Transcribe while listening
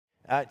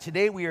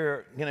Today we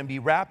are going to be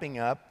wrapping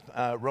up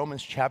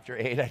Romans chapter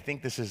 8. I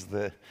think this is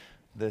the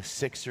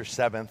sixth or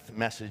seventh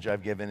message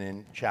I've given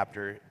in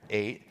chapter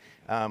 8.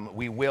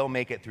 We will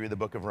make it through the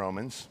book of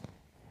Romans.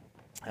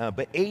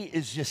 But 8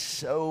 is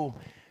just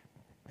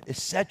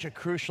it's such a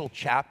crucial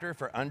chapter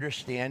for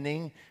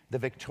understanding the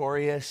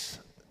victorious,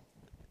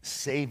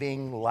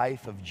 saving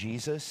life of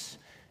Jesus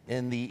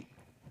and the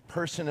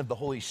person of the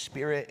Holy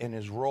Spirit and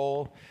his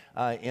role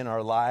in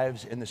our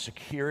lives and the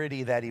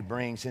security that he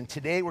brings. And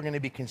today we're going to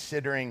be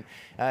considering,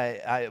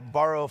 I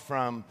borrow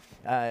from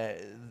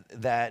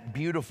that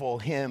beautiful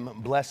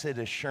hymn, Blessed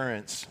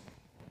Assurance,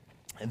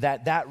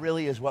 that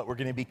really is what we're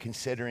going to be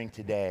considering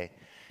today,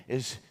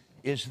 is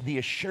the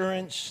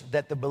assurance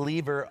that the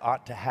believer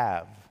ought to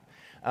have.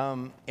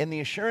 And the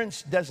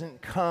assurance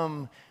doesn't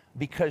come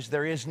because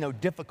there is no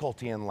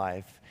difficulty in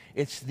life.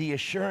 It's the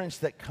assurance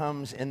that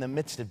comes in the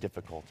midst of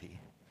difficulty.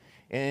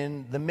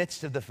 In the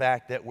midst of the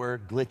fact that we're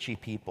glitchy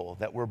people,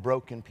 that we're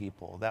broken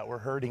people, that we're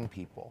hurting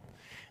people,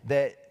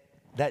 that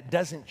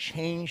doesn't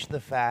change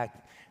the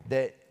fact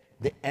that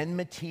the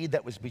enmity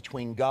that was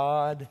between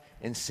God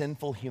and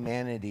sinful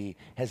humanity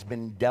has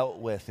been dealt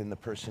with in the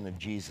person of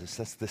Jesus.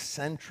 That's the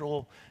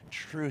central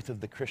truth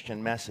of the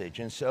Christian message.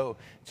 And so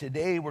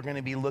today we're going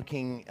to be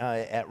looking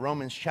at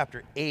Romans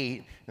chapter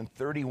 8 and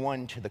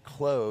 31 to the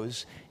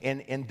close.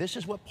 And this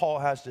is what Paul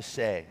has to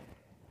say.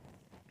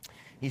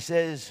 He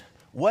says,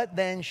 "What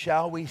then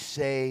shall we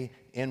say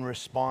in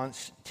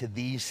response to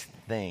these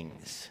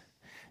things?"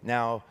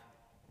 Now,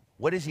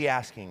 what is he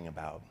asking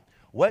about?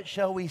 What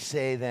shall we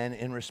say then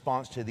in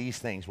response to these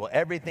things? Well,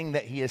 everything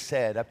that he has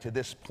said up to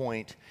this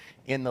point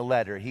in the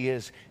letter, he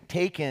has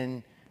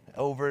taken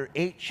over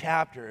 8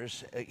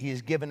 chapters. He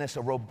has given us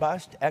a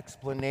robust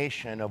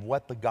explanation of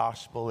what the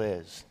gospel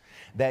is.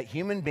 That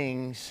human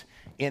beings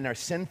in our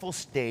sinful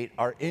state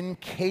are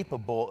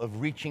incapable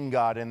of reaching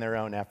God in their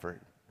own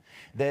effort.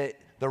 That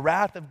the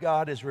wrath of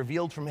God is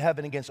revealed from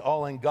heaven against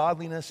all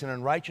ungodliness and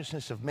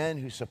unrighteousness of men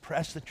who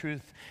suppress the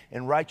truth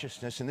in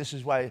righteousness. And this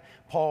is why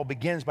Paul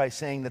begins by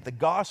saying that the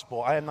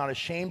gospel, I am not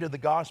ashamed of the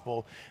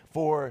gospel,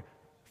 for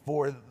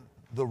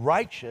the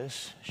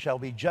righteous shall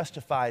be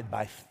justified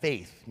by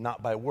faith,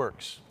 not by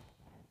works.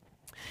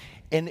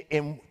 And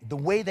the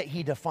way that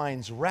he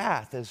defines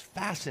wrath is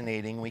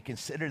fascinating. We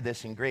considered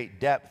this in great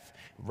depth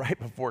right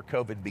before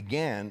COVID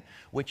began,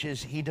 which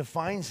is he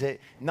defines it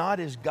not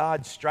as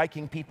God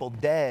striking people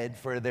dead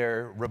for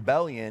their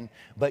rebellion,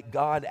 but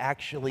God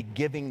actually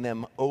giving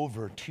them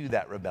over to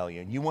that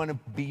rebellion. You want to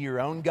be your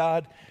own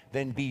God?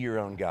 Then be your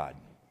own God.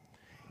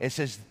 It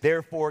says,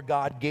 therefore,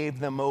 God gave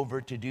them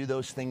over to do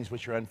those things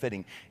which are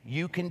unfitting.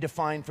 You can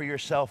define for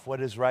yourself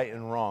what is right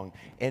and wrong.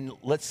 And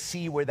let's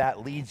see where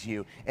that leads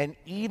you. And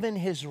even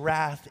his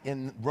wrath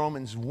in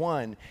Romans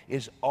 1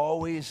 is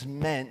always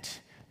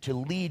meant to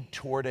lead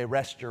toward a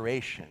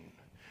restoration.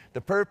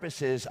 The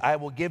purpose is, I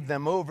will give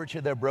them over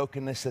to their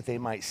brokenness that they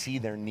might see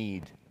their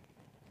need.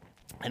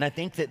 And I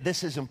think that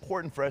this is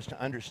important for us to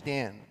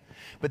understand.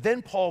 But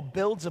then Paul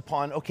builds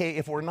upon, okay,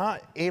 if we're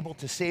not able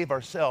to save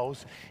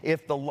ourselves,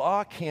 if the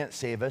law can't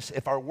save us,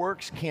 if our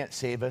works can't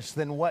save us,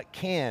 then what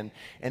can?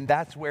 And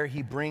that's where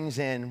he brings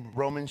in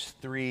Romans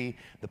 3,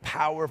 the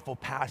powerful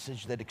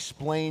passage that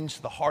explains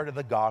the heart of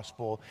the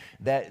gospel,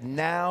 that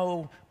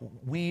now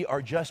we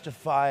are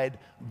justified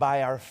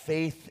by our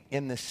faith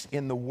in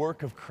the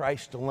work of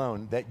Christ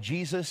alone, that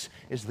Jesus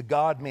is the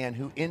God-man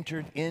who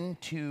entered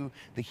into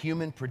the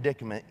human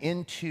predicament,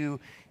 into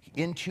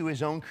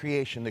his own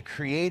creation. The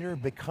creator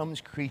becomes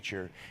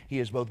creature. He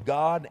is both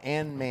God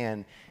and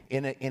man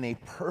in a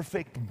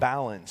perfect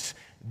balance.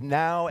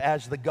 Now,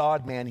 as the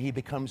God-man, he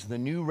becomes the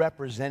new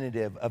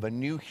representative of a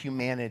new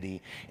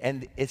humanity.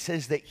 And it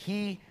says that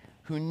he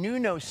who knew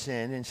no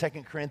sin, in 2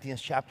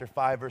 Corinthians chapter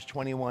 5, verse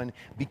 21,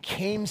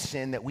 became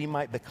sin that we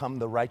might become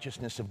the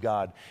righteousness of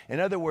God. In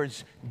other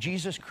words,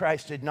 Jesus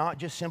Christ did not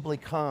just simply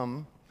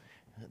come,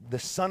 the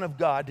Son of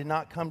God did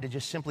not come to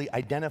just simply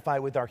identify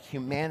with our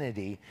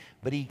humanity,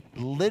 but he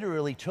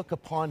literally took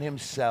upon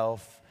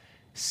himself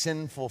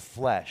sinful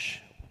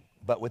flesh,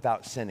 but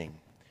without sinning.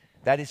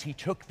 That is, he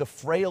took the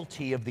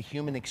frailty of the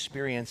human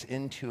experience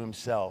into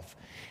himself,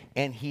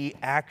 and he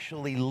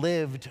actually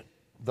lived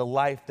the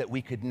life that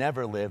we could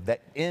never live,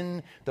 that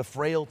in the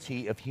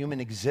frailty of human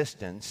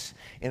existence,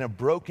 in a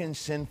broken,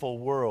 sinful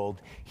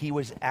world, he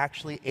was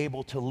actually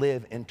able to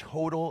live in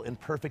total and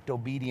perfect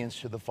obedience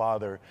to the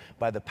Father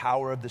by the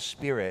power of the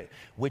Spirit,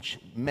 which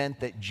meant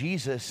that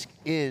Jesus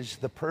is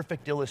the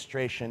perfect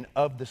illustration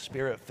of the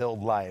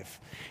Spirit-filled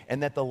life,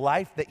 and that the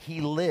life that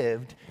he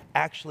lived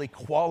actually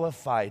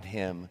qualified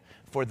him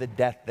for the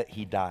death that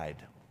he died.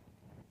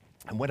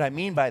 And what I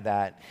mean by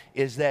that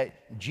is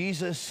that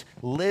Jesus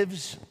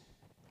lives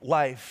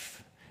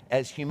life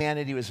as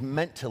humanity was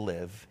meant to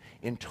live,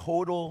 in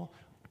total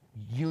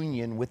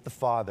union with the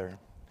Father,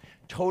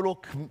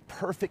 total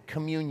perfect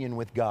communion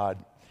with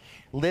God.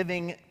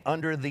 living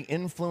under the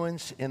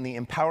influence and the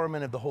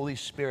empowerment of the Holy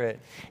Spirit.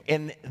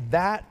 And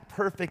that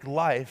perfect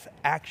life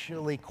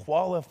actually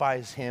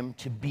qualifies him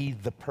to be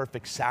the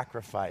perfect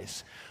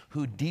sacrifice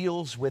who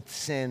deals with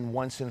sin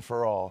once and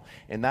for all.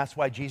 And that's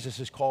why Jesus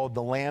is called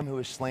the Lamb who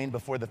is slain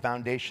before the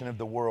foundation of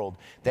the world,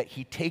 that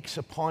he takes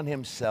upon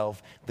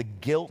himself the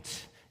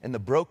guilt and the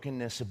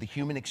brokenness of the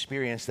human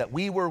experience, that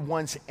we were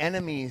once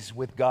enemies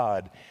with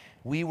God.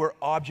 We were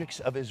objects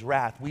of his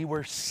wrath. We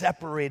were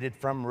separated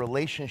from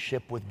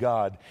relationship with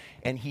God.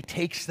 And he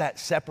takes that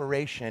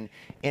separation,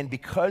 and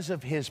because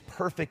of his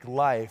perfect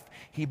life,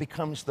 he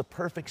becomes the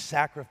perfect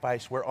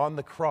sacrifice, where on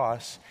the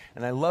cross,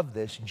 and I love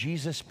this,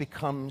 Jesus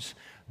becomes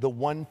the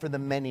one for the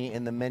many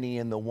and the many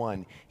in the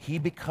one. He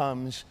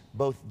becomes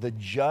both the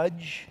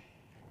judge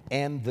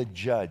and the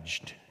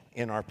judged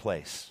in our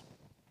place.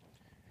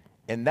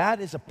 And that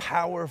is a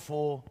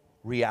powerful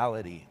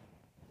reality.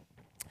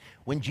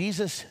 When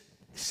Jesus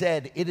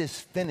said, "It is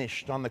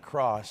finished" on the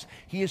cross,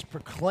 he is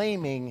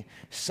proclaiming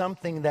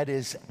something that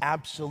is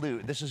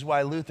absolute. This is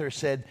why Luther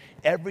said,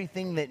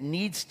 everything that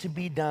needs to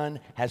be done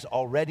has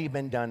already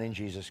been done in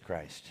Jesus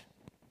Christ.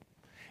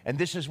 And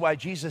this is why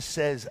Jesus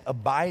says,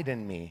 "Abide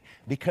in me,"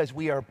 because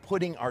we are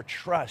putting our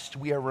trust,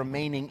 we are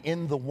remaining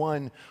in the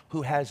one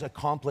who has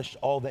accomplished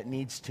all that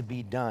needs to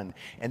be done.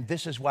 And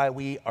this is why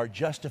we are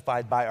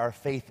justified by our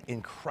faith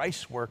in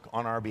Christ's work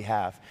on our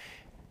behalf.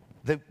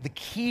 The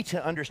key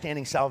to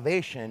understanding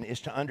salvation is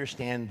to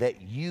understand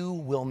that you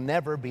will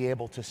never be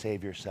able to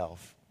save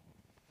yourself,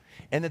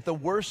 and that the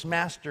worst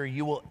master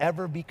you will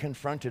ever be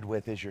confronted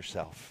with is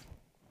yourself.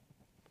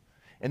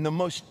 And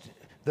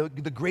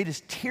the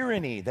greatest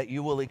tyranny that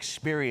you will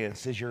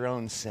experience is your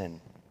own sin.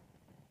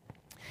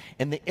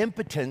 And the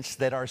impotence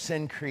that our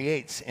sin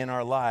creates in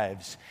our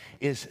lives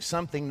is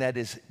something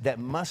that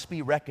must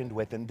be reckoned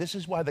with. And this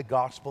is why the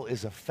gospel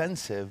is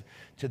offensive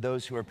to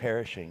those who are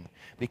perishing,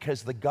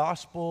 because the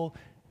gospel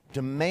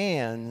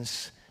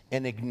demands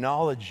an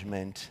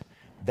acknowledgement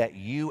that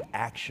you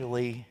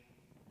actually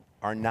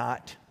are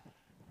not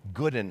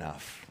good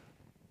enough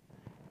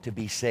to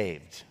be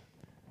saved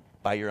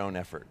by your own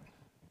effort.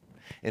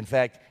 In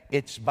fact,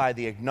 it's by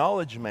the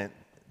acknowledgement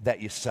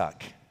that you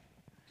suck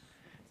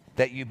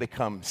that you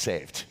become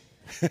saved.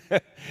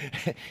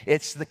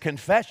 It's the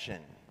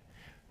confession,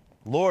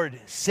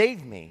 "Lord,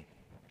 save me."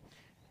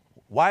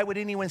 Why would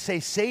anyone say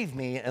 "save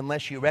me"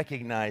 unless you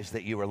recognize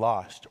that you were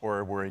lost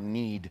or were in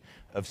need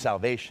of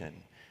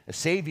salvation? A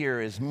savior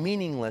is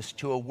meaningless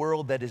to a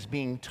world that is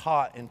being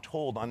taught and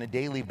told on a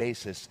daily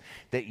basis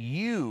that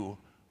you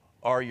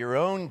are your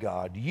own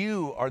God.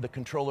 You are the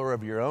controller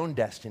of your own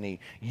destiny.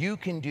 You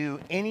can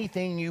do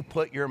anything you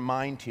put your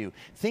mind to.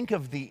 Think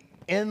of the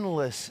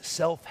endless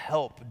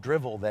self-help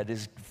drivel that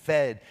is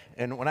fed.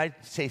 And when I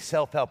say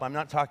self-help, I'm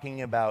not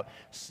talking about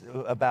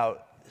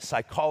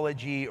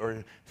psychology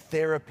or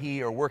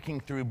therapy or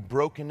working through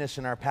brokenness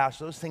in our past.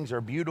 Those things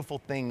are beautiful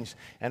things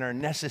and are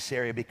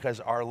necessary because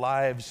our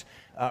lives,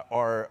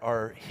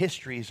 our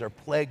histories are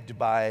plagued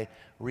by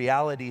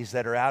realities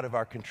that are out of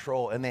our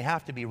control, and they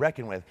have to be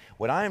reckoned with.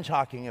 What I'm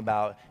talking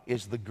about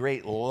is the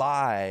great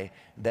lie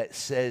that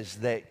says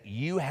that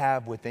you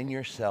have within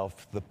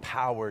yourself the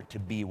power to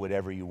be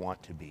whatever you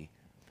want to be.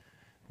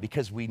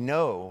 Because we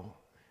know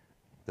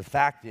the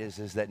fact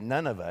is that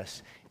none of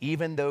us,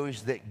 even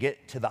those that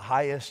get to the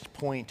highest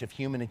point of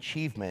human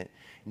achievement,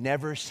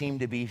 never seem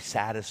to be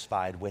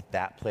satisfied with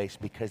that place,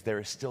 because there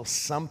is still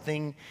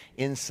something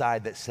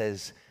inside that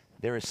says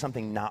there is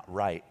something not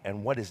right.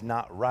 And what is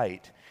not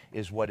right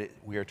is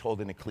we are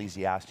told in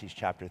Ecclesiastes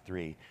chapter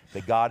 3,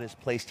 that God has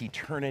placed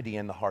eternity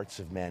in the hearts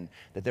of men,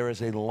 that there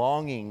is a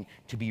longing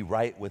to be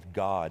right with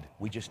God.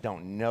 We just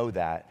don't know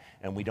that,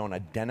 and we don't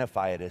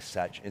identify it as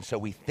such. And so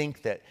we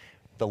think that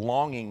the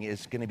longing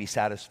is going to be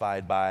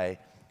satisfied by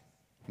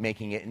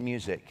making it in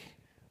music,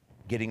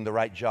 getting the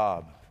right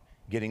job,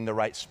 getting the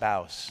right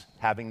spouse,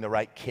 having the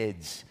right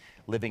kids,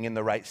 living in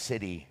the right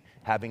city,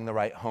 having the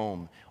right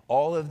home.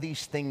 All of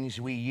these things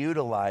we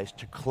utilize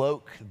to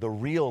cloak the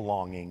real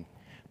longing,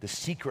 the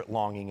secret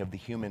longing of the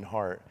human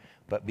heart.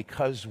 But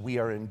because we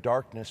are in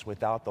darkness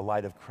without the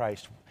light of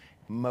Christ,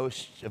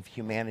 most of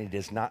humanity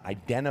does not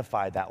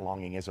identify that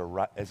longing as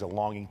a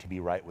longing to be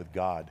right with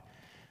God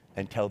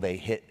until they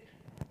hit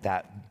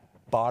that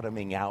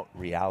bottoming out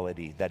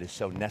reality that is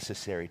so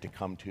necessary to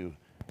come to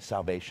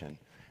salvation.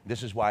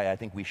 This is why I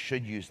think we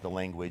should use the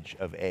language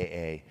of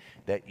AA,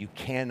 that you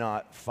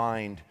cannot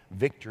find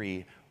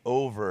victory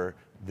over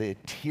the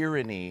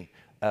tyranny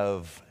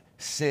of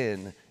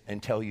sin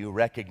until you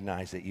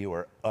recognize that you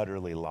are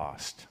utterly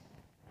lost.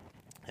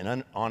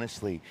 And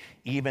honestly,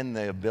 even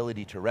the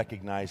ability to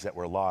recognize that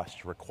we're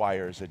lost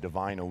requires a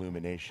divine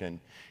illumination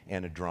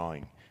and a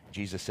drawing.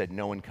 Jesus said,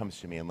 "No one comes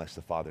to me unless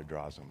the Father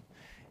draws them."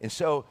 And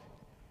so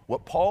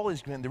what Paul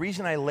is doing, the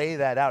reason I lay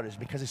that out is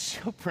because it's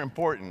super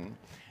important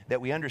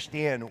that we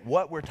understand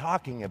what we're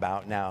talking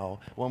about now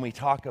when we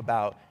talk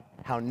about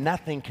how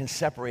nothing can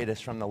separate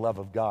us from the love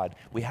of God.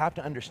 We have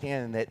to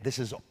understand that this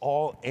is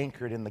all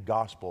anchored in the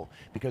gospel,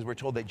 because we're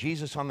told that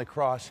Jesus on the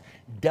cross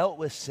dealt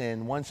with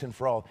sin once and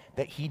for all,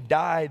 that he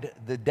died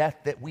the death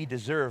that we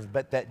deserve,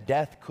 but that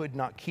death could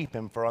not keep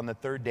him, for on the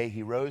third day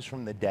he rose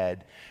from the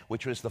dead,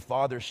 which was the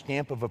Father's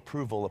stamp of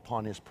approval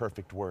upon his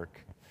perfect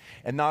work.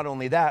 And not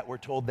only that, we're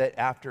told that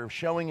after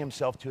showing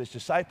himself to his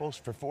disciples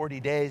for 40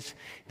 days,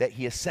 that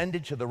he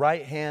ascended to the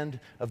right hand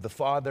of the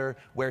Father,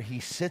 where he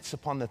sits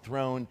upon the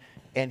throne,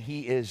 and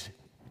he is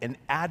an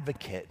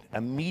advocate, a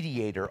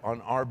mediator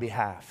on our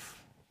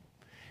behalf.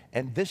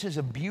 And this is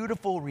a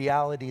beautiful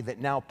reality that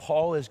now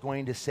Paul is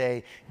going to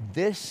say,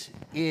 this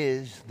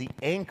is the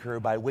anchor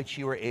by which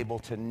you are able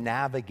to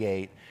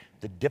navigate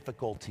the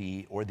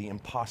difficulty or the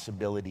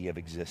impossibility of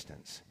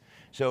existence.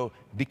 So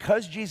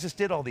because Jesus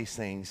did all these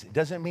things, it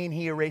doesn't mean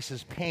he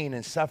erases pain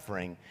and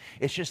suffering.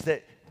 It's just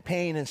that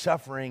pain and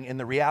suffering and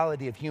the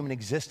reality of human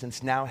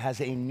existence now has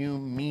a new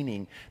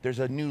meaning. There's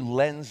a new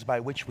lens by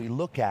which we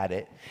look at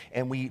it,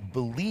 and we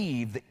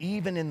believe that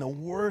even in the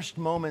worst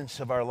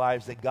moments of our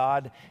lives that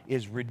God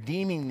is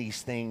redeeming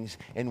these things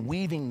and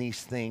weaving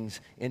these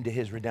things into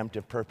his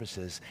redemptive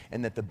purposes,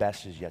 and that the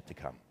best is yet to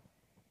come.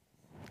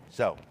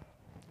 So,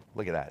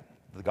 look at that,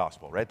 the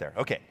gospel right there.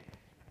 Okay.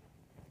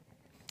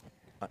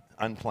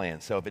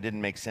 Unplanned. So if it didn't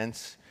make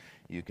sense,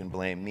 you can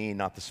blame me,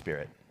 not the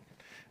Spirit.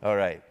 All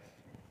right.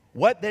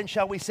 What then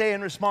shall we say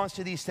in response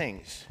to these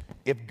things?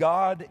 If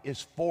God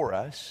is for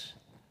us,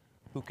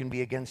 who can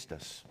be against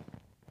us?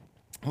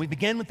 We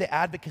begin with the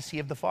advocacy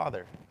of the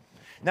Father.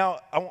 Now,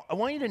 I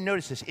want you to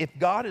notice this. If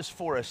God is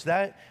for us,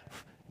 that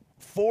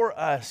for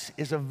us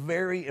is a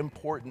very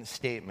important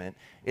statement.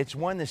 It's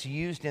one that's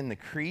used in the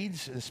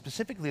creeds,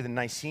 specifically the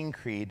Nicene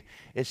Creed.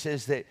 It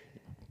says that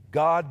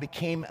God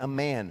became a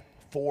man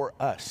for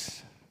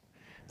us,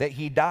 that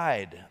he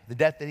died, the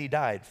death that he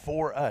died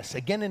for us.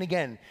 Again and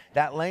again,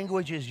 that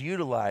language is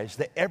utilized,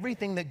 that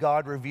everything that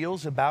God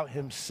reveals about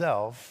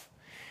himself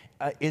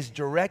is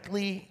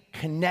directly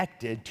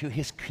connected to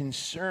his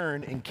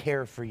concern and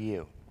care for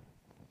you.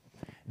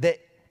 That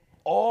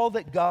all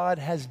that God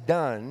has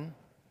done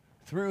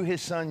through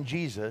his son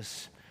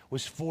Jesus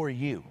was for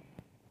you.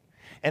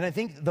 And I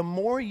think the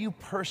more you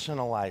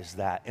personalize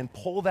that and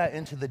pull that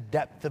into the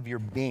depth of your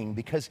being,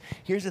 because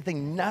here's the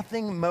thing,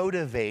 nothing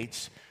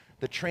motivates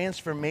the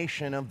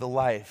transformation of the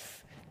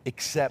life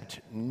except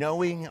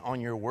knowing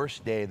on your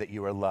worst day that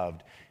you are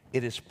loved.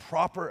 It is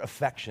proper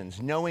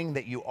affections, knowing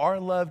that you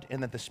are loved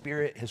and that the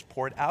Spirit has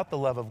poured out the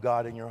love of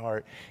God in your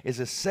heart is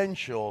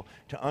essential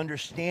to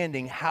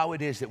understanding how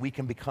it is that we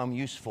can become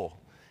useful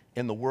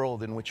in the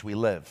world in which we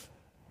live.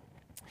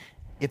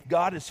 If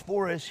God is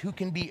for us, who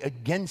can be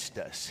against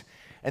us?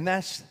 And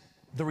that's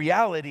the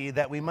reality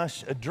that we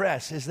must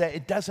address, is that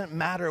it doesn't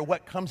matter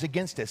what comes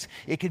against us.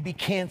 It could be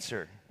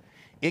cancer.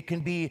 It can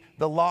be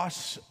the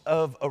loss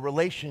of a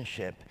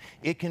relationship.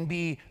 It can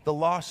be the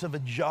loss of a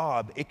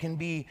job. It can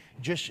be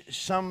just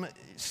some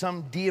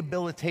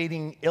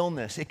debilitating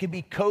illness. It could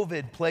be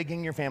COVID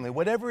plaguing your family.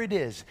 Whatever it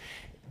is,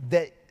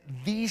 that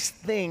these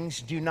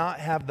things do not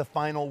have the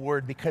final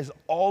word, because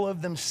all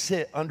of them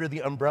sit under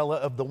the umbrella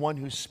of the one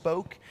who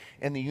spoke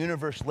and the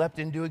universe leapt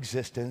into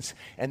existence,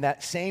 and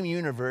that same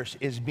universe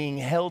is being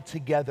held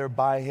together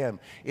by him.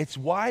 It's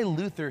why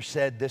Luther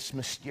said this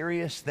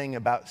mysterious thing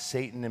about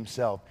Satan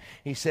himself.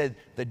 He said,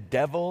 the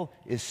devil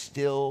is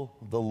still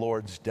the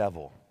Lord's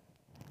devil.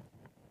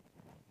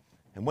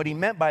 And what he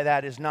meant by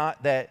that is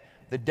not that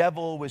the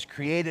devil was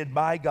created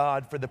by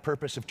God for the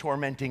purpose of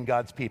tormenting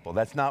God's people.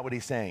 That's not what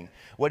he's saying.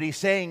 What he's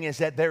saying is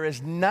that there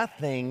is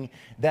nothing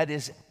that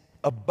is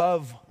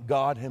above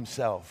God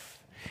himself.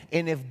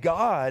 And if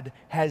God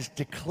has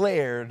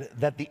declared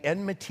that the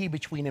enmity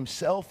between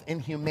himself and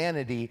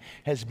humanity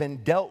has been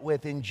dealt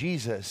with in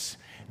Jesus,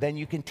 then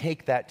you can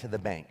take that to the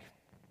bank.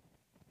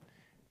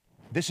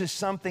 This is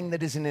something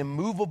that is an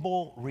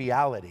immovable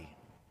reality.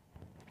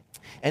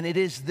 And it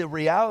is the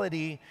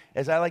reality,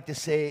 as I like to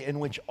say, in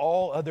which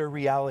all other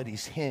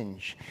realities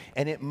hinge.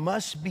 And it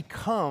must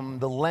become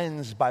the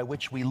lens by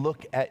which we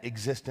look at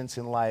existence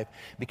in life,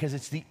 because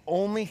it's the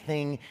only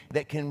thing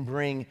that can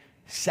bring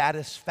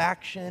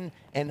satisfaction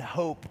and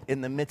hope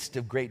in the midst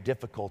of great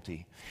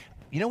difficulty.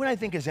 You know what I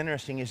think is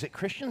interesting is that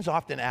Christians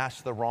often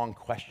ask the wrong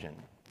question.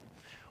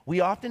 We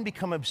often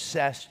become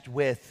obsessed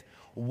with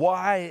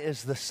why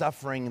is the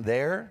suffering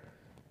there,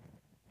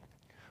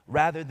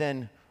 rather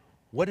than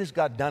what has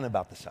God done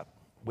about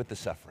with the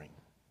suffering?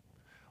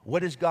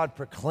 What has God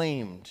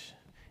proclaimed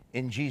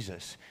in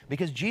Jesus?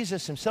 Because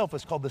Jesus himself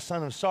was called the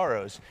Son of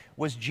Sorrows.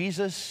 Was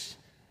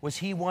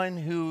he one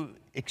who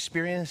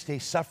experienced a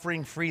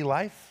suffering-free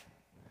life?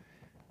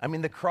 I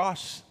mean, the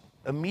cross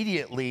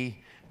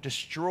immediately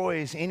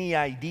destroys any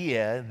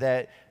idea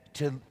that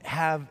to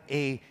have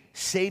a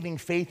saving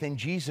faith in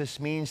Jesus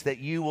means that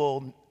you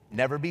will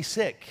never be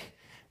sick,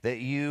 that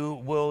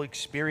you will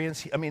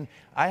experience,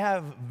 I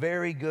have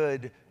very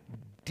good,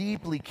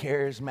 deeply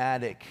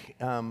charismatic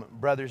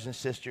brothers and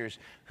sisters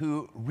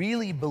who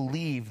really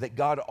believe that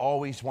God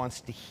always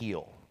wants to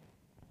heal.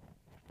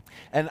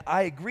 And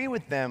I agree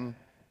with them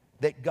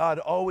that God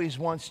always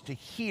wants to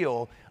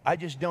heal. I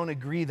just don't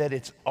agree that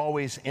it's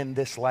always in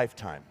this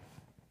lifetime.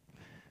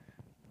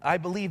 I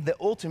believe that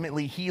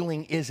ultimately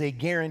healing is a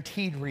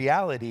guaranteed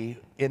reality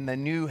in the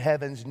new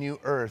heavens, new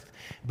earth.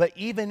 But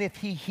even if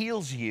he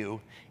heals you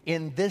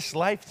in this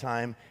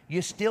lifetime,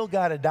 you still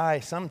got to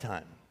die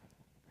sometime.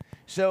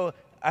 So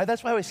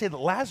that's why I always say that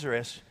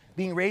Lazarus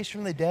being raised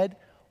from the dead,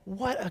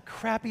 what a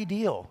crappy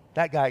deal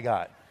that guy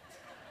got.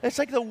 It's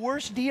like the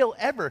worst deal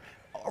ever.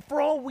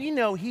 For all we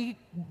know, he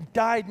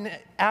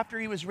died after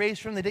he was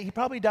raised from the dead. He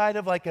probably died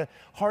of like a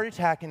heart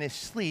attack in his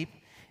sleep.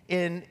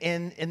 And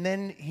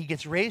then he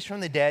gets raised from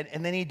the dead,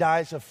 and then he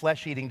dies of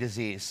flesh-eating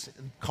disease,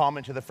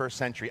 common to the first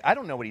century. I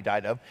don't know what he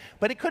died of,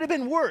 but it could have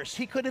been worse.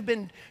 He could have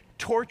been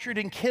tortured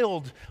and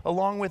killed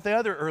along with the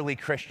other early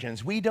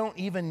Christians. We don't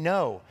even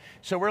know.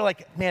 So we're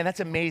like, man, that's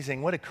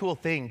amazing. What a cool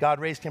thing. God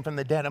raised him from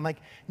the dead. I'm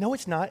like, no,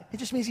 it's not. It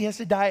just means he has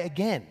to die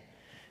again.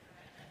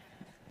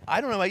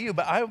 I don't know about you,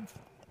 but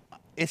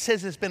it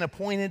says it's been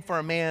appointed for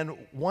a man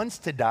once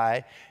to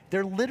die.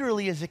 There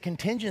literally is a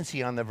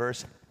contingency on the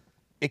verse,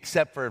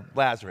 except for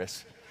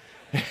Lazarus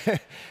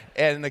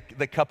and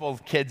the couple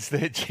of kids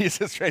that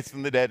Jesus raised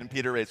from the dead and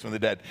Peter raised from the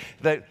dead.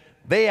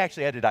 They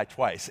actually had to die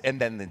twice,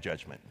 and then the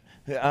judgment.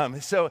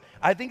 So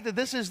I think that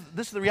this is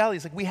the reality.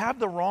 It's like we have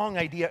the wrong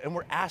idea, and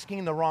we're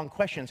asking the wrong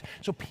questions.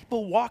 So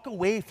people walk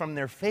away from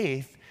their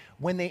faith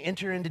when they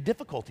enter into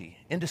difficulty,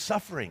 into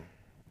suffering.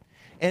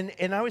 And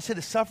I always say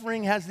the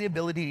suffering has the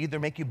ability to either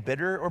make you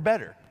bitter or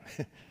better.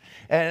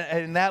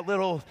 and that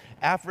little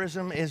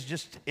aphorism is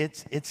just,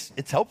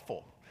 it's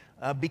helpful.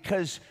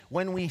 Because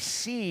when we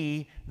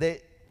see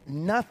that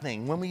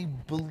when we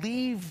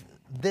believe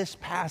this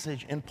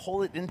passage and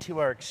pull it into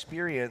our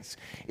experience,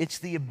 it's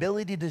the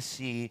ability to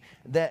see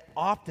that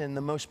often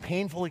the most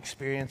painful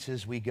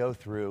experiences we go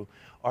through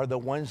are the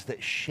ones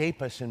that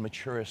shape us and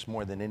mature us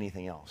more than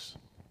anything else.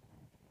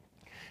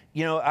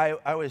 You know,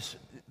 I was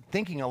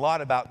thinking a lot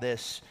about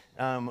this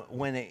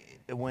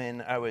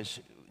when I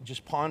was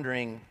just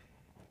pondering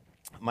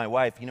my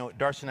wife. You know,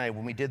 Darcy and I,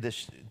 when we did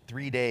this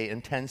 3-day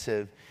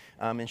intensive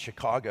in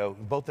Chicago,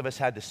 both of us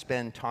had to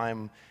spend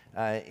time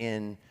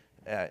in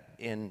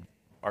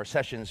our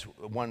sessions.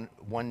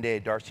 One day,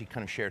 Darcy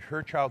kind of shared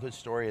her childhood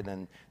story, and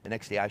then the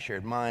next day I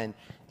shared mine.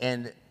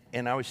 And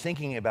I was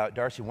thinking about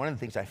Darcy. One of the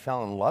things I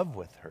fell in love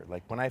with her,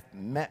 like when I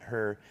met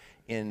her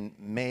in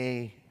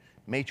May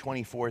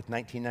 24th,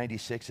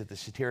 1996 at the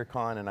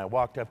Satyricon, and I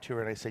walked up to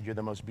her and I said, "You're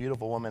the most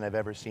beautiful woman I've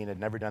ever seen. I'd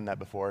never done that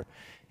before."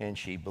 And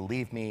she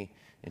believed me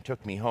and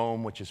took me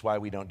home, which is why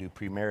we don't do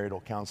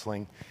premarital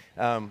counseling.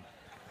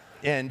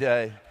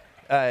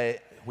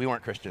 We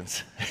weren't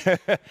Christians.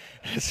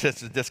 It's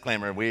just a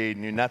disclaimer. We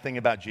knew nothing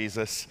about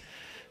Jesus.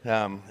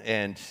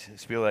 And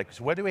people are like,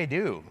 "So what do we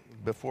do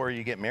before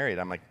you get married?"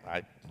 I'm like,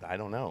 I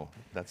don't know.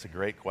 That's a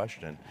great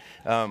question.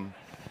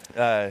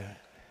 But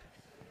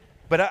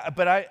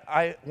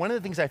one of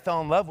the things I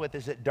fell in love with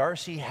is that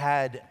Darcy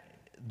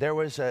there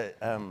was the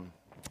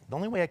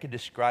only way I could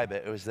describe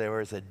it was there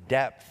was a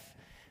depth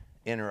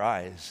in her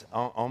eyes,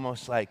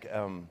 almost like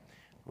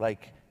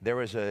there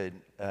was a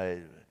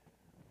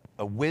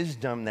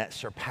wisdom that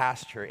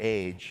surpassed her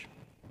age,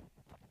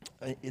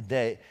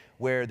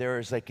 where there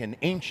was like an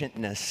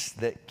ancientness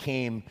that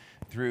came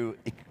through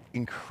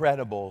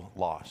incredible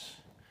loss.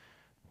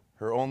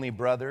 Her only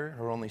brother,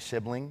 her only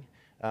sibling,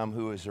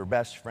 who was her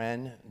best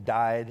friend,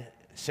 died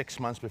 6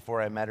 months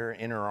before I met her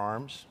in her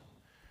arms.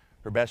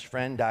 Her best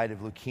friend died of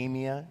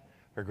leukemia.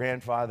 Her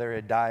grandfather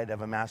had died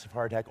of a massive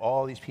heart attack.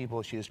 All these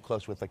people she was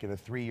close with, like in a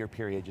 3-year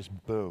period, just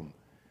boom.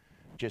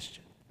 Just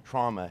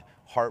trauma,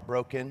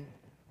 heartbroken.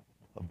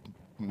 A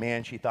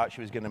man she thought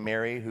she was going to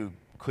marry who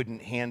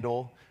couldn't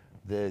handle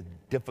the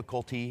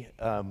difficulty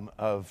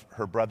of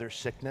her brother's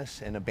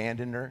sickness and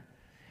abandoned her.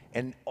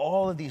 And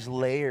all of these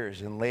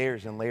layers and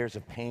layers and layers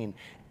of pain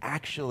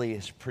actually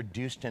has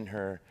produced in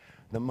her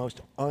the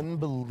most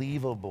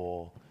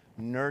unbelievable,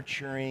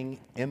 nurturing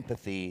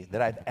empathy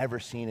that I've ever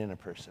seen in a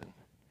person.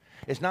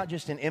 It's not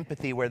just an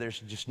empathy where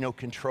there's just no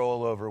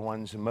control over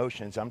one's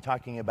emotions. I'm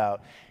talking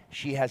about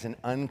she has an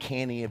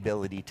uncanny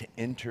ability to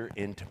enter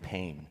into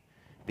pain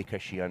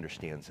because she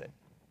understands it.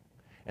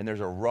 And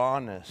there's a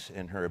rawness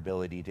in her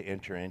ability to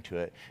enter into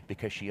it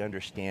because she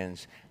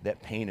understands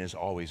that pain is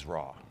always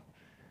raw.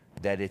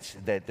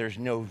 That there's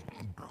no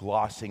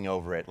glossing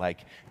over it,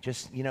 like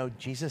just,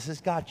 Jesus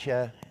has got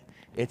you.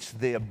 It's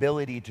the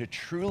ability to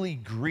truly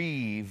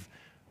grieve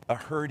a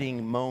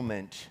hurting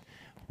moment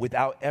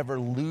without ever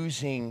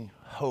losing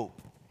hope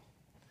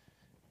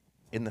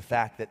in the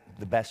fact that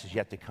the best is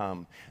yet to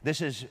come. This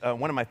is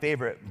one of my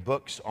favorite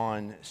books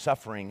on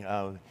suffering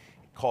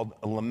called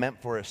A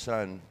Lament for a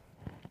Son.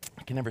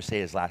 I can never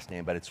say his last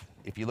name, but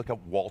if you look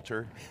up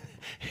Walter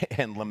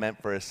and Lament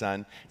for a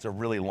Son, it's a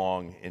really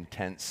long,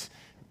 intense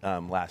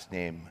last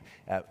name,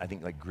 I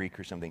think like Greek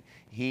or something.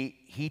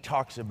 He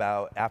talks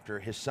about after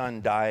his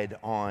son died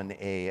on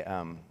a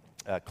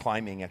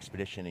climbing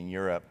expedition in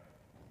Europe,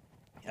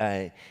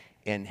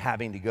 and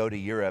having to go to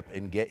Europe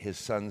and get his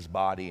son's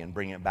body and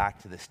bring it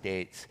back to the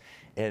States,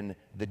 and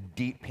the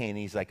deep pain.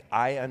 He's like,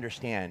 I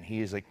understand.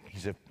 He's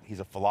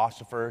a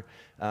philosopher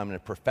and a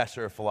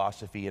professor of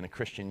philosophy in a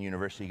Christian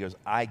university. He goes,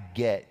 I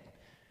get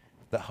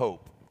the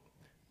hope,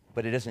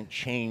 but it doesn't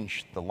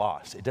change the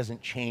loss. It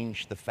doesn't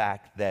change the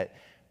fact that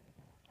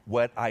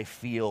what I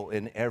feel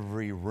in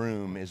every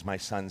room is my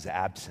son's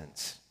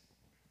absence.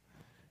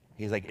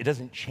 He's like, it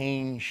doesn't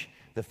change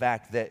the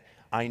fact that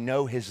I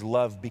know his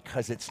love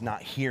because it's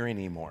not here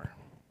anymore.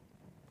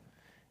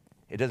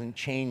 It doesn't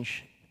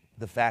change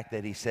the fact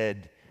that he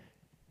said,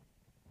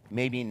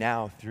 maybe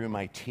now through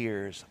my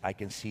tears, I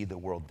can see the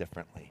world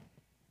differently.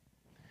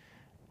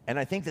 And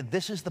I think that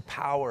this is the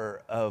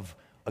power of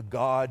a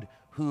God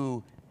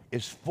who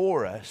is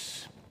for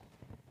us,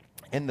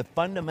 and the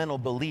fundamental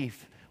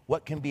belief,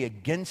 what can be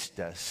against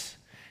us,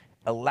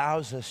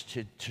 allows us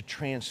to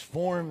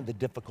transform the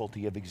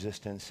difficulty of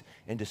existence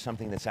into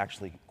something that's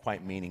actually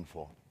quite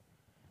meaningful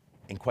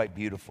and quite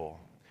beautiful.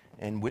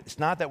 And it's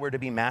not that we're to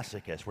be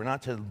masochists. We're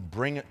not to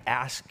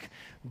ask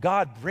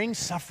God, bring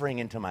suffering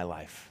into my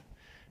life.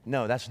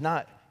 No, that's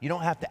not. You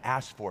don't have to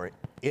ask for it.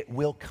 It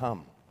will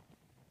come.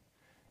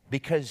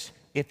 Because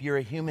if you're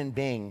a human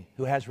being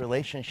who has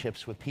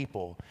relationships with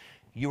people,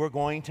 you are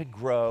going to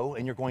grow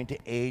and you're going to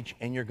age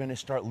and you're going to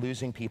start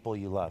losing people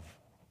you love.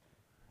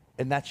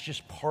 And that's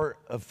just part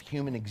of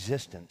human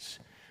existence.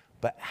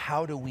 But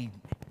how do we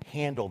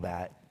handle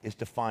that is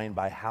defined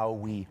by how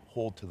we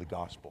hold to the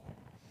gospel.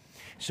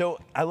 So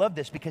I love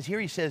this because here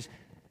he says,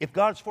 if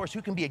God's for us,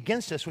 who can be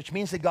against us? Which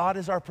means that God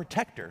is our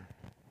protector.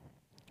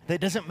 That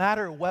it doesn't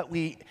matter what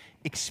we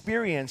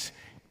experience,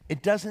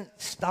 it doesn't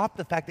stop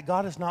the fact that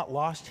God has not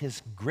lost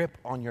his grip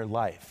on your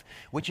life,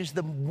 which is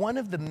one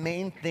of the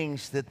main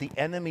things that the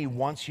enemy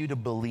wants you to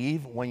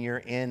believe when you're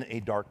in a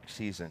dark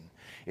season,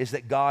 is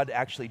that God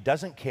actually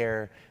doesn't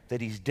care, that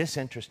he's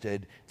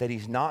disinterested, that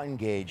he's not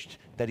engaged,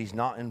 that he's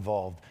not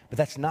involved. But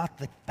that's not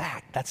the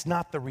fact. That's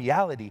not the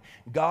reality.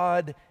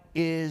 God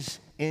is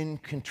in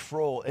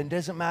control. And it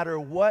doesn't matter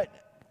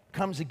what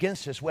comes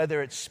against us,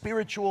 whether it's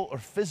spiritual or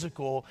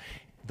physical,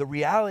 the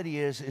reality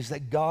is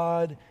that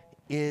God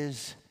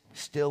is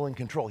still in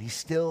control. He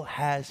still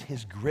has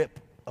his grip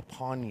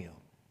upon you.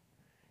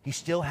 He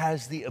still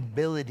has the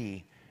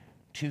ability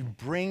to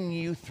bring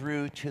you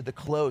through to the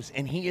close.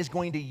 And he is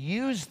going to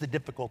use the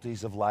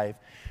difficulties of life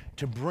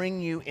to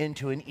bring you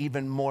into an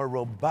even more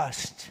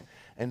robust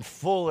and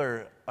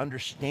fuller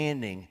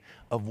understanding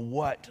of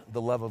what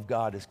the love of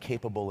God is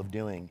capable of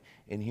doing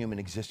in human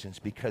existence,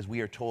 because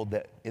we are told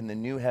that in the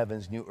new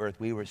heavens, new earth,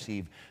 we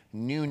receive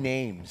new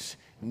names,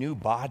 new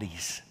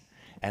bodies.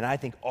 And I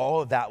think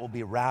all of that will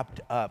be wrapped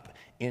up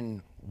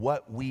in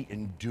what we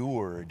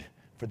endured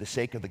for the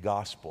sake of the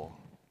gospel.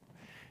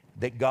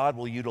 That God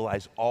will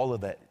utilize all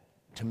of it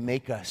to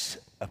make us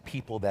a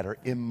people that are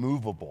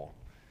immovable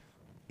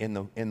in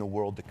the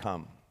world to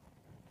come.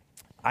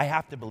 I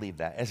have to believe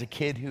that. As a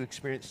kid who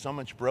experienced so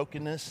much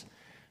brokenness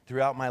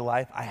throughout my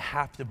life, I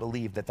have to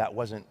believe that that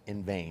wasn't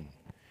in vain,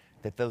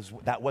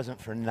 that wasn't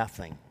for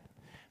nothing.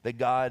 That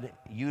God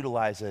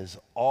utilizes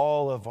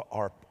all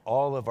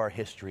of our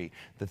history,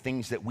 the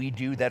things that we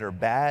do that are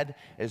bad,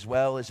 as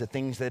well as the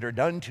things that are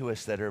done to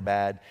us that are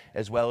bad,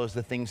 as well as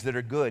the things that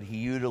are good. He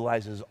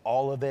utilizes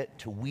all of it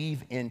to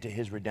weave into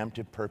his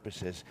redemptive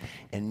purposes,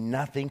 and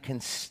nothing can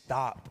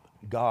stop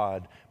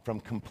God from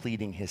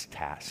completing his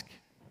task.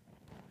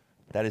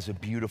 That is a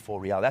beautiful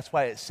reality. That's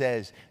why it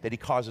says that he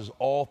causes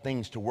all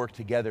things to work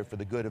together for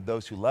the good of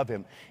those who love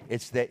him.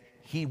 It's that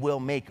he will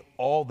make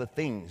all the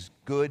things,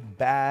 good,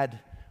 bad,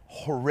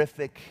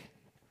 horrific,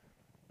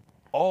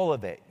 all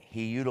of it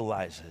he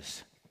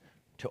utilizes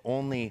to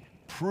only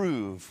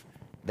prove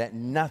that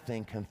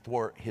nothing can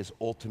thwart his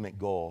ultimate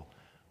goal,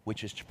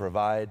 which is to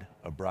provide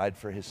a bride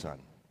for his son.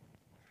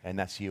 And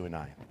that's you and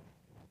I.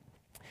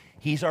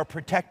 He's our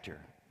protector.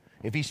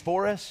 If he's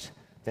for us,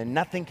 then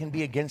nothing can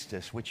be against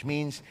us, which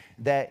means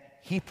that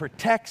he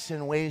protects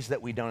in ways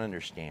that we don't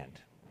understand.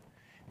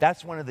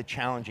 That's one of the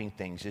challenging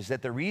things, is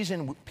that the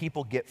reason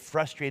people get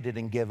frustrated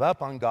and give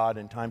up on God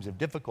in times of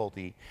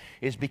difficulty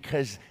is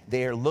because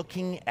they are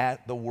looking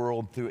at the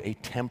world through a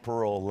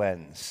temporal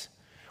lens.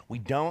 We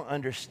don't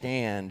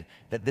understand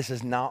that this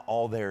is not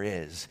all there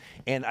is.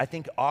 And I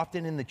think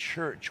often in the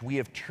church, we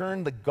have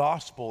turned the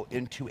gospel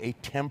into a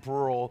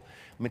temporal,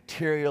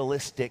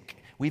 materialistic.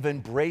 We've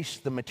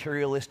embraced the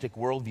materialistic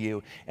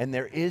worldview, and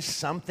there is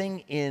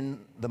something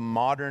in the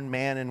modern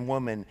man and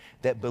woman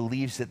that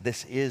believes that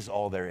this is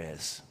all there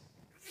is,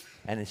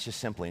 and it's just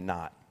simply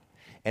not.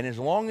 And as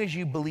long as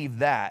you believe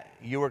that,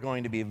 you are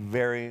going to be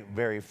very,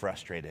 very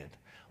frustrated.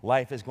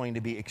 Life is going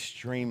to be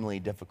extremely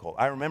difficult.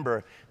 I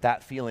remember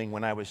that feeling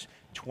when I was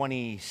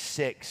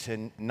 26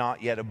 and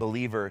not yet a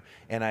believer,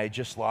 and I had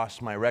just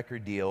lost my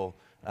record deal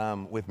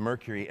with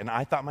Mercury, and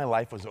I thought my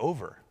life was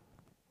over.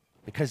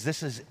 Because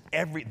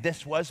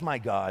this was my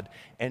God,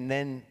 and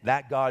then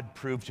that God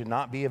proved to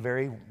not be a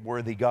very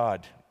worthy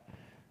God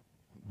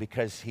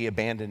because he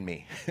abandoned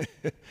me.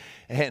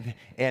 and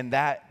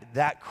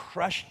that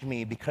crushed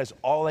me, because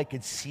all I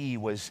could see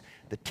was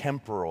the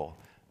temporal,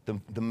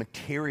 the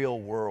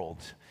material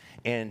world.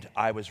 And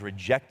I was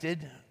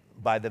rejected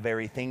by the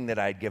very thing that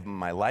I'd given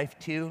my life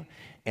to,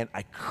 and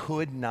I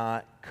could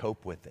not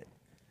cope with it.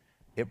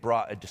 It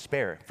brought a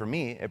despair. For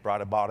me, it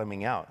brought a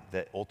bottoming out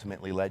that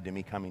ultimately led to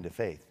me coming to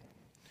faith.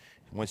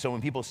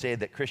 When people say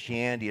that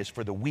Christianity is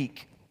for the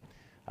weak,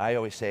 I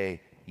always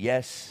say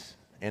yes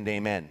and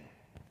amen.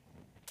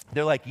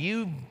 They're like,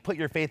 you put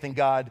your faith in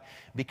God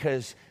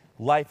because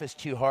life is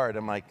too hard.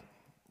 I'm like,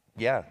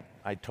 yeah,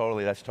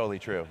 that's totally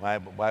true.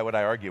 Why would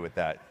I argue with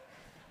that?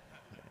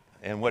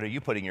 And what are you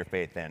putting your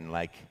faith in?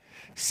 Like,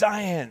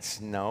 science?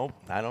 No,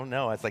 I don't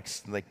know. It's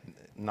like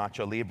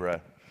Nacho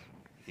Libre.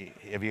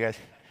 Have you guys?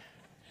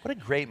 What a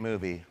great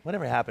movie.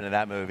 Whatever happened to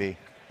that movie?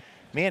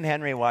 Me and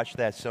Henry watched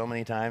that so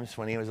many times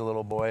when he was a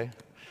little boy.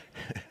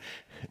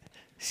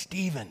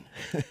 Stephen.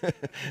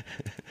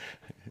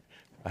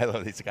 I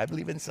love it. He's like, I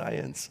believe in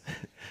science.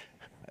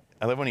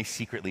 I love when he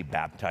secretly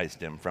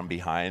baptized him from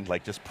behind,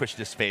 like just pushed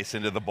his face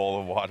into the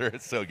bowl of water.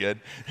 It's so good.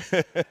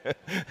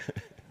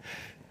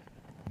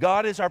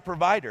 God is our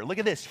provider. Look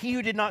at this. He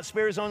who did not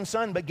spare his own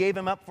son, but gave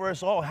him up for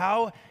us all,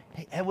 how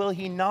will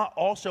he not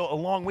also,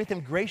 along with him,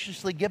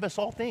 graciously give us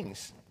all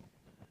things?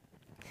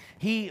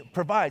 He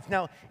provides.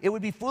 Now, it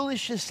would be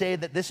foolish to say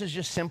that this is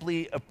just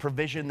simply a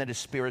provision that is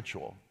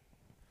spiritual.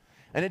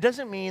 And it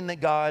doesn't mean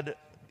that God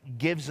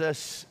gives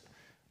us,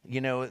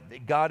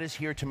 God is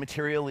here to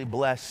materially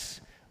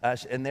bless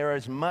us. And there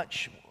is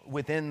much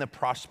within the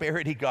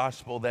prosperity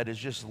gospel that is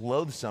just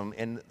loathsome.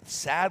 And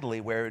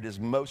sadly, where it is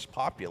most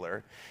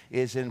popular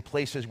is in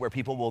places where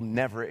people will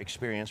never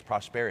experience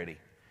prosperity.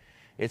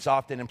 It's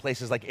often in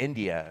places like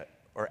India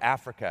or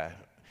Africa,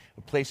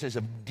 places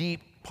of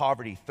deep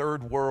poverty,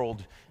 third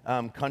world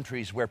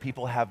countries where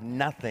people have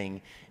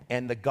nothing,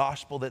 and the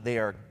gospel that they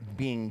are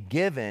being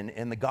given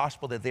and the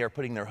gospel that they are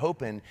putting their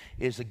hope in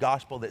is the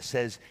gospel that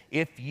says,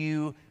 if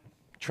you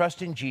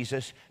trust in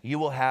Jesus, you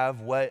will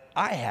have what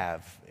I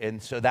have.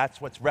 And so that's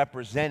what's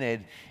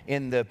represented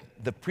in the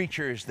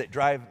preachers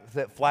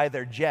that fly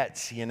their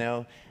jets,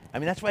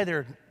 that's why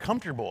they're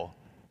comfortable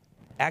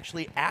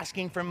actually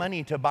asking for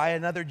money to buy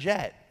another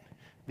jet,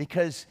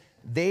 because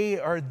they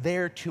are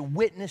there to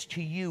witness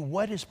to you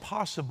what is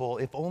possible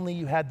if only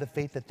you had the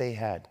faith that they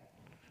had.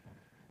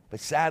 But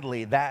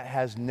sadly, that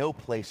has no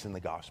place in the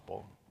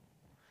gospel.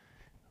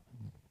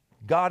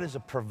 God is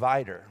a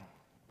provider.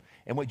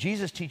 And what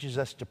Jesus teaches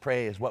us to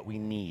pray is what we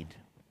need.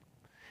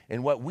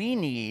 And what we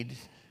need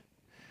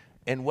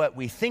and what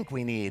we think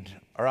we need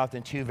are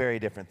often two very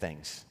different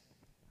things.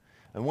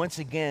 And once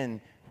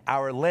again,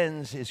 our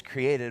lens is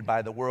created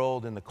by the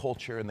world and the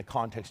culture and the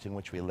context in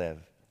which we live.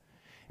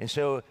 And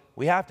so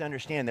we have to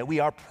understand that we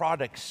are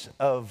products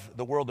of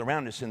the world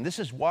around us. And this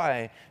is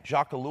why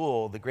Jacques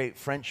Ellul, the great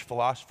French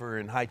philosopher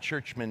and high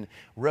churchman,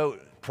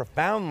 wrote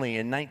profoundly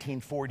in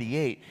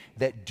 1948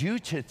 that due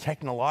to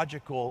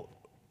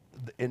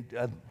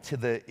to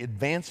the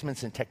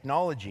advancements in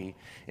technology,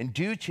 and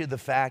due to the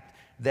fact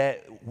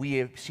that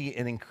we see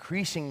an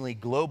increasingly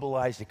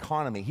globalized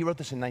economy, he wrote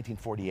this in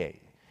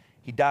 1948.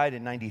 He died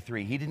in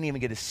 93. He didn't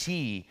even get to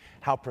see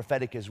how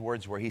prophetic his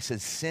words were. He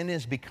says, sin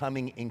is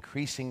becoming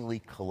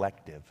increasingly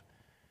collective.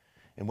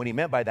 And what he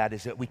meant by that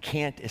is that we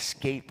can't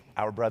escape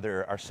our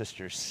brother, our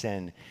sister's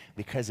sin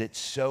because it's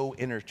so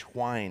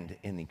intertwined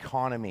in the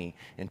economy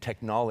and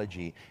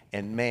technology.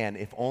 And man,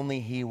 if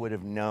only he would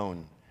have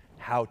known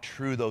how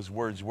true those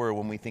words were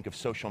when we think of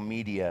social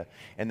media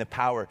and the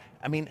power.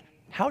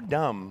 How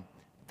dumb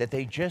that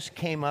they just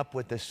came up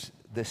with this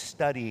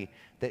study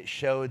that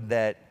showed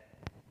that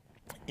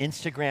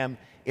Instagram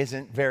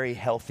isn't very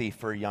healthy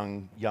for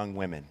young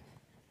women.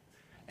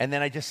 And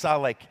then I just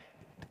saw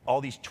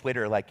all these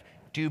Twitter,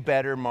 do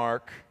better,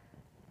 Mark.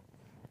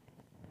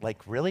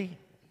 Really?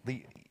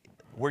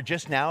 We're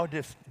just now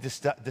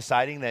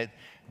deciding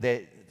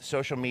that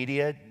social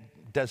media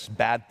does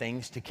bad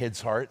things to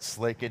kids' hearts,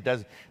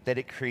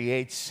 it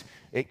creates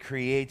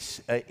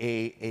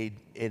a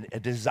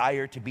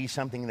desire to be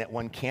something that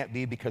one can't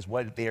be because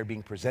what they are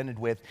being presented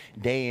with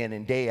day in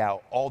and day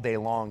out, all day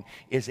long,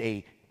 is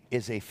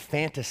a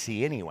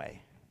fantasy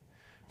anyway.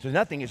 So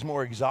nothing is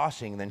more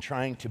exhausting than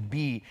trying to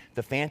be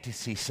the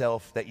fantasy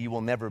self that you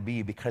will never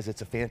be because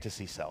it's a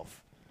fantasy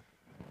self.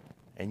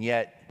 And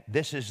yet,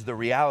 this is the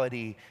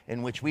reality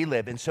in which we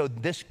live. And so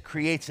this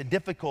creates a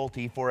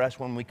difficulty for us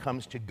when it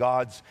comes to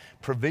God's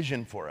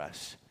provision for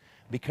us.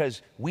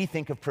 Because we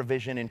think of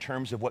provision in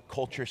terms of what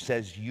culture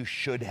says you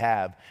should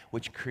have,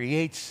 which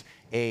creates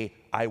a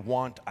I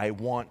want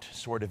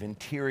sort of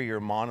interior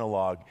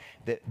monologue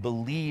that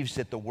believes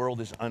that the world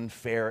is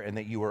unfair and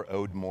that you are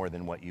owed more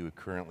than what you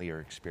currently are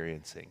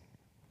experiencing.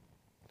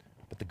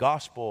 But the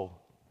gospel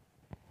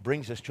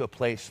brings us to a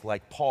place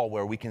like Paul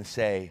where we can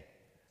say,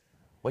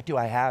 what do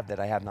I have that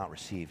I have not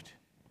received?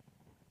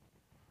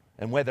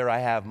 And whether I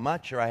have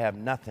much or I have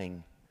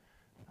nothing,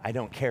 I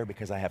don't care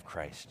because I have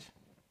Christ.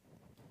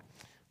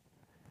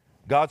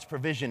 God's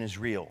provision is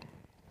real,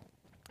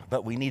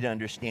 but we need to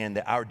understand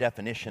that our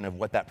definition of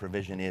what that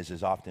provision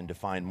is often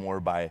defined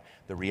more by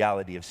the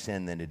reality of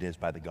sin than it is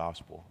by the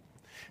gospel.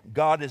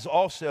 God is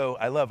also,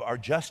 I love, our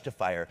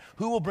justifier.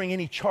 Who will bring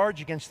any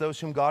charge against those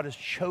whom God has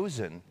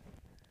chosen?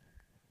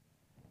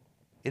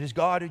 It is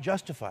God who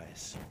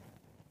justifies.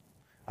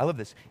 I love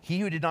this. He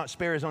who did not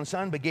spare his own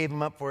son, but gave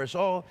him up for us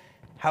all,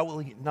 how will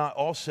he not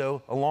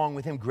also, along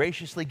with him,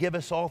 graciously give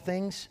us all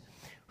things?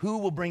 Who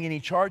will bring any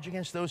charge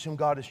against those whom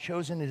God has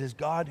chosen? It is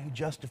God who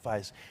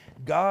justifies.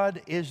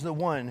 God is the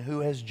one who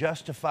has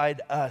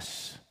justified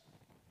us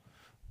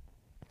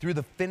through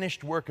the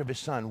finished work of his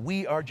Son.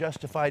 We are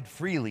justified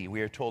freely,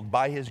 we are told,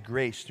 by his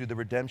grace through the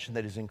redemption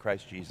that is in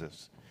Christ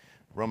Jesus.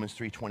 Romans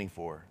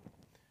 3:24.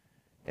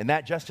 And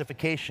that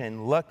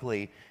justification,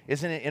 luckily,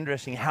 isn't it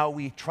interesting how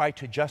we try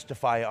to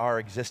justify our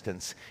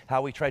existence,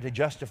 how we try to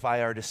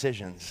justify our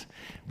decisions?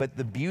 But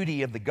the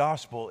beauty of the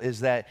gospel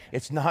is that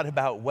it's not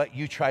about what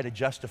you try to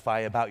justify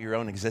about your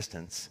own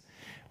existence.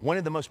 One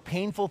of the most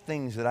painful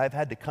things that I've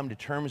had to come to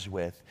terms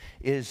with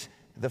is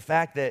the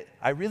fact that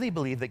I really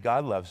believe that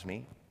God loves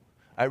me.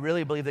 I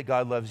really believe that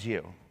God loves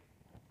you.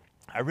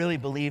 I really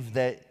believe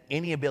that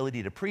any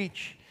ability to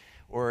preach,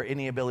 or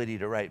any ability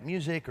to write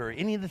music, or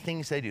any of the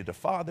things I do, to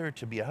father,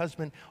 to be a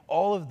husband,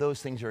 all of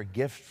those things are a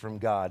gift from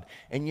God.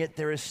 And yet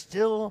there is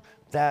still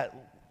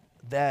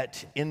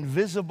that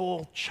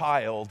invisible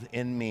child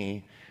in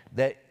me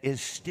that is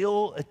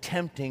still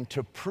attempting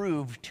to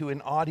prove to an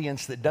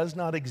audience that does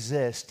not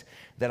exist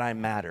that I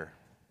matter.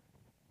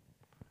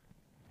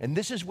 And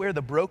this is where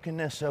the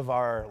brokenness of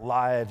our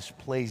lives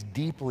plays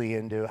deeply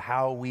into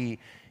how we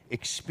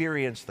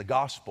experience the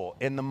gospel.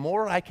 And the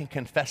more I can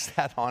confess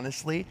that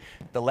honestly,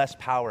 the less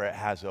power it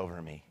has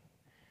over me.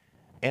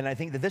 And I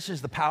think that this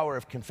is the power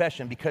of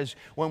confession, because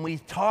when we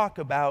talk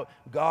about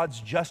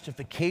God's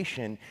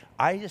justification,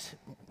 I just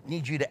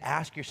need you to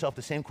ask yourself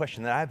the same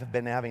question that I've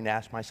been having to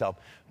ask myself.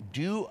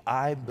 Do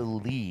I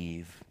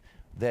believe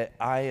that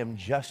I am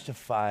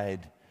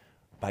justified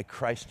by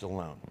Christ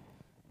alone?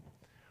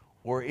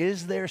 Or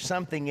is there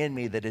something in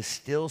me that is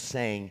still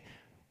saying,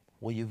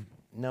 well,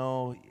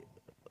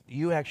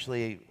 you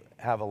actually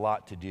have a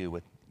lot to do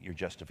with your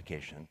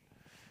justification.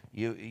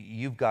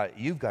 You've got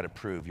to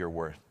prove your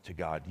worth to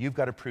God. You've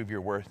got to prove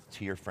your worth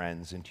to your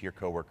friends and to your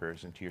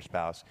coworkers and to your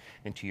spouse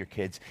and to your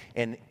kids.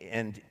 And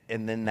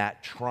then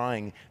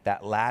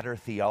that ladder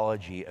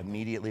theology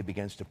immediately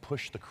begins to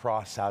push the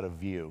cross out of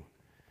view.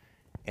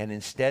 And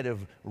instead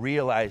of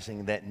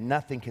realizing that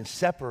nothing can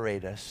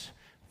separate us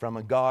from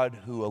a God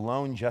who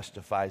alone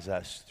justifies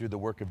us through the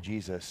work of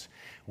Jesus,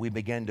 we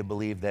begin to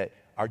believe that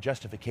our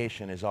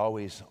justification is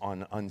always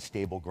on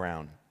unstable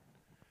ground,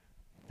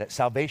 that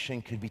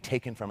salvation could be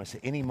taken from us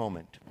at any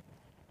moment.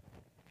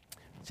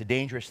 It's a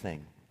dangerous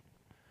thing,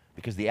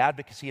 because the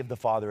advocacy of the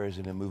Father is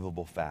an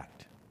immovable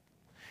fact.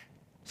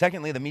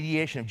 Secondly, the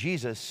mediation of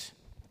Jesus.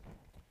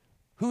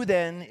 Who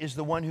then is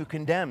the one who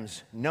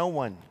condemns? No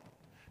one.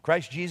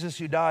 Christ Jesus,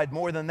 who died,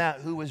 more than that,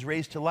 who was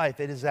raised to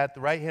life. It is at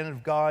the right hand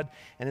of God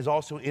and is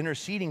also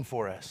interceding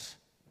for us.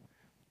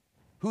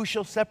 Who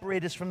shall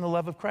separate us from the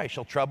love of Christ?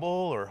 Shall trouble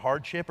or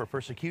hardship or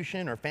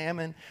persecution or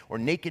famine or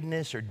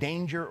nakedness or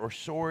danger or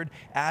sword?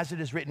 As it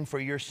is written, for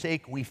your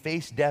sake we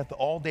face death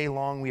all day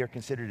long. We are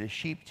considered as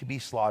sheep to be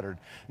slaughtered.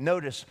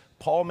 Notice,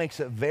 Paul makes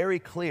it very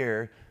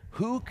clear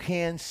who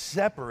can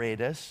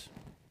separate us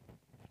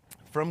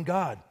from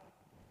God.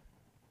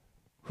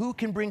 Who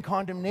can bring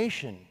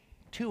condemnation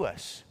to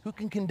us? Who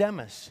can condemn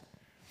us?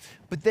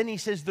 But then he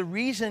says the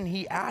reason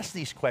he asks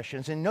these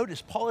questions, and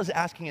notice Paul is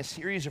asking a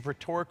series of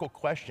rhetorical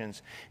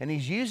questions, and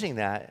he's using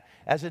that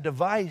as a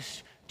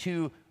device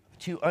to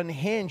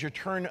unhinge or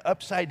turn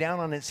upside down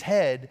on its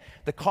head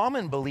the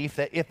common belief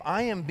that if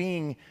I am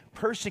being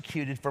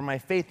persecuted for my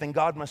faith, then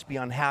God must be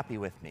unhappy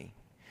with me.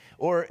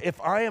 Or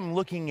if I am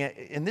looking at,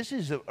 and this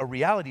is a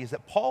reality, is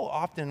that Paul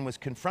often was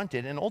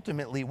confronted and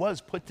ultimately was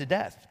put to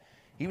death.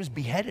 He was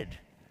beheaded.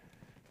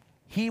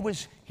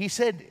 He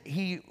said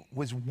he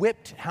was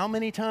whipped how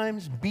many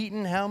times,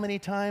 beaten how many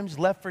times,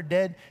 left for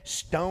dead,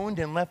 stoned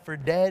and left for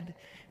dead,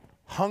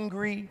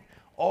 hungry,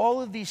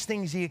 all of these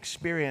things he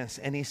experienced.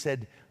 And he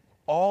said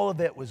all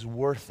of it was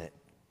worth it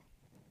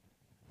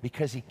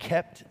because he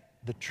kept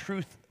the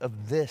truth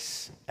of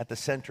this at the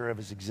center of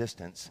his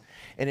existence.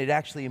 And it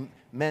actually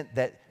meant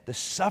that the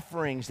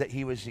sufferings that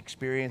he was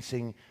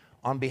experiencing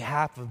on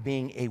behalf of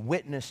being a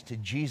witness to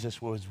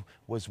Jesus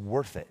was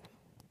worth it.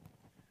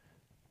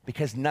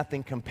 Because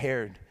nothing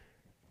compared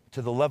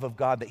to the love of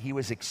God that he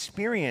was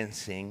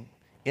experiencing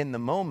in the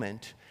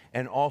moment,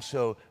 and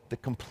also the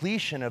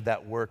completion of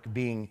that work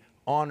being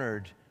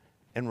honored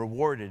and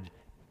rewarded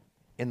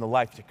in the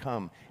life to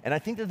come. And I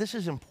think that this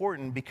is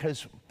important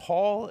because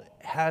Paul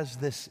has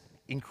this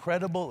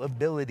incredible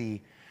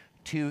ability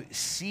to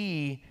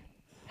see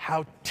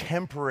how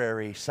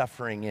temporary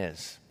suffering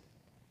is.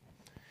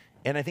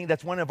 And I think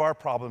that's one of our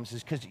problems,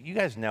 is because you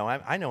guys know,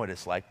 I know what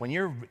it's like.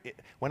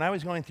 When I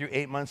was going through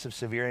 8 months of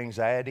severe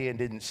anxiety and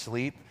didn't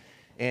sleep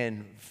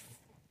and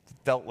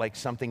felt like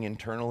something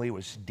internally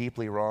was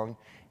deeply wrong,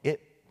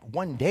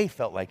 one day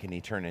felt like an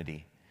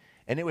eternity.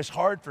 And it was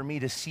hard for me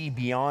to see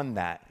beyond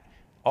that.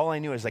 All I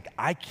knew is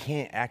I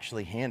can't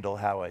actually handle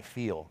how I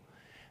feel.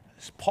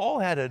 Paul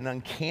had an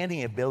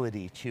uncanny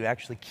ability to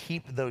actually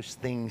keep those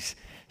things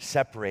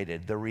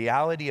separated. The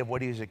reality of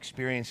what he was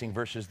experiencing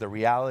versus the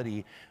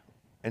reality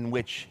in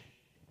which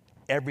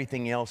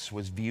everything else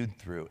was viewed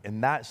through.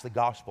 And that's the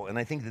gospel. And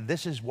I think that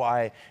this is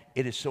why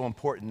it is so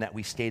important that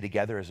we stay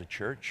together as a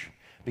church,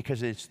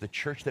 because it's the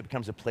church that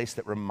becomes a place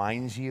that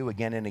reminds you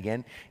again and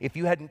again. If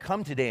you hadn't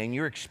come today and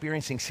you're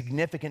experiencing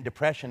significant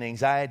depression,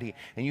 anxiety,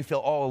 and you feel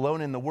all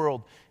alone in the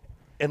world,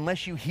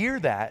 unless you hear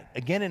that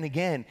again and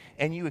again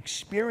and you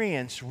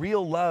experience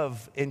real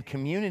love and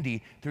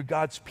community through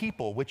God's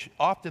people, which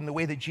often the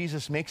way that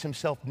Jesus makes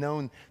himself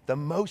known the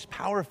most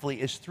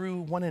powerfully is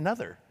through one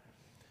another.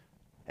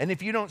 And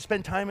if you don't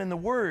spend time in the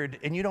Word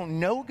and you don't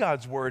know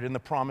God's Word and the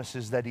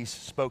promises that he's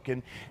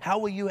spoken, how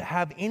will you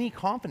have any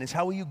confidence?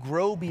 How will you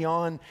grow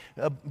beyond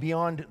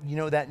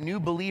that new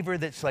believer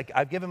that's like,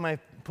 I've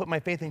put my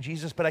faith in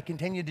Jesus, but I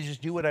continue to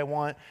just do what I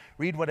want,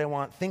 read what I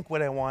want, think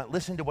what I want,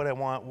 listen to what I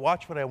want,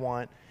 watch what I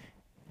want,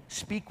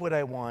 speak what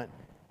I want,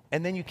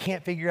 and then you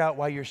can't figure out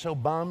why you're so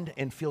bummed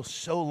and feel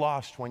so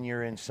lost when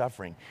you're in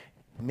suffering.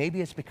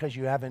 Maybe it's because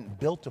you haven't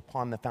built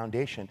upon the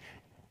foundation.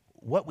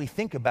 What we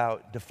think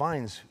about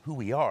defines who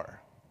we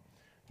are.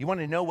 You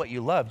want to know what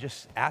you love,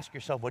 just ask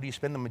yourself, what do you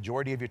spend the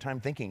majority of your time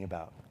thinking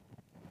about?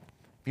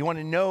 If you want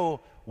to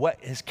know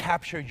what has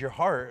captured your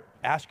heart,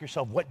 ask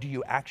yourself, what do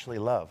you actually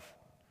love?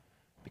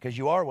 Because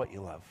you are what you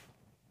love.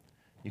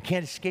 You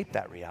can't escape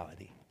that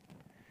reality.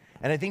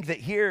 And I think that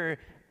here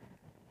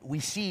we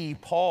see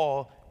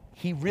Paul,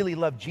 he really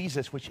loved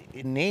Jesus, which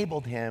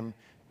enabled him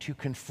to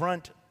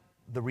confront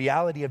the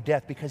reality of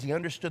death because he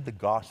understood the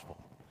gospel.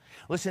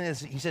 Listen to this.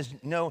 He says,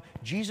 no,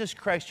 Jesus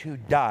Christ who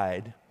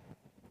died,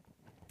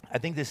 I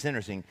think this is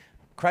interesting.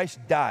 Christ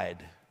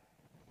died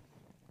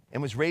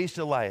and was raised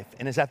to life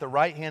and is at the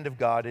right hand of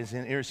God, is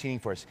interceding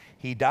for us.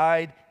 He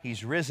died,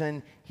 he's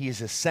risen,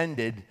 he's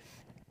ascended,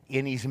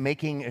 and he's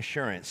making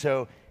assurance.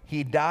 So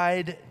he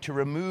died to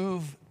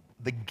remove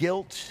the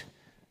guilt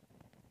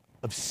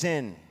of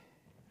sin.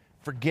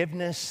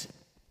 Forgiveness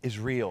is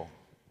real.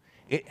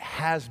 It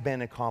has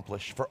been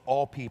accomplished for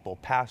all people,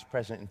 past,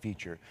 present, and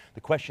future.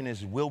 The question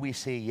is, will we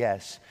say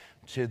yes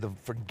to the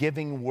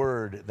forgiving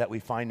word that we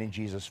find in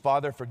Jesus?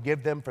 Father,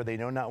 forgive them, for they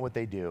know not what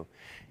they do.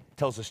 It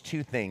tells us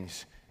two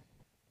things.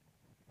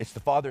 It's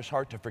the Father's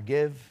heart to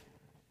forgive,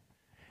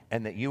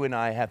 and that you and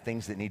I have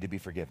things that need to be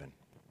forgiven.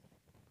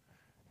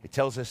 It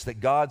tells us that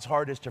God's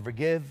heart is to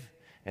forgive,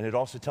 and it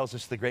also tells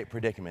us the great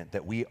predicament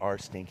that we are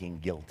stinking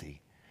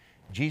guilty.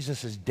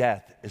 Jesus'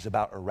 death is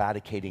about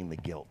eradicating the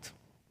guilt.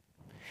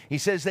 He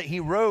says that he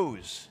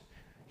rose.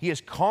 He has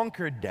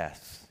conquered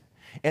death.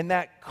 And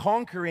that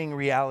conquering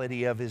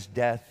reality of his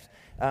death,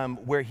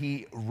 where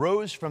he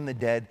rose from the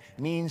dead,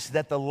 means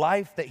that the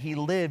life that he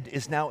lived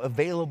is now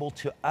available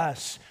to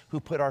us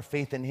who put our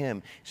faith in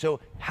him. So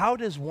how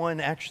does one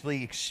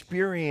actually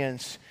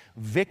experience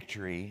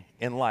victory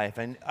in life?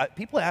 And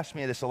people ask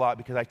me this a lot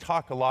because I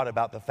talk a lot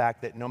about the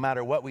fact that no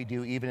matter what we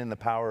do, even in the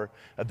power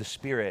of the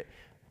Spirit,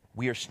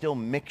 we are still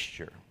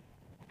mixture.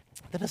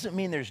 That doesn't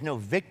mean there's no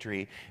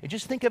victory.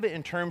 Just think of it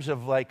in terms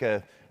of like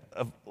a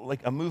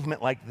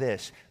movement like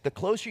this. The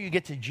closer you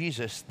get to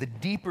Jesus, the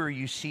deeper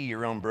you see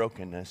your own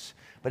brokenness.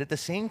 But at the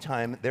same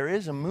time, there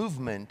is a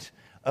movement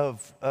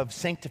of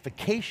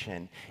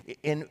sanctification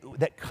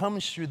that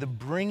comes through the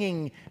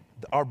bringing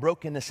our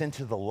brokenness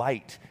into the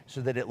light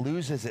so that it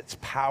loses its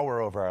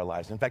power over our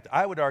lives. In fact,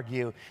 I would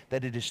argue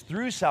that it is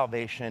through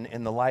salvation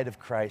in the light of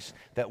Christ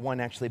that one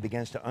actually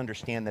begins to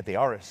understand that they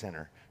are a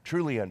sinner,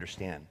 truly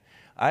understand.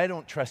 I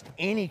don't trust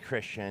any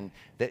Christian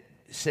that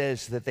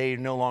says that they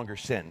no longer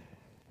sin.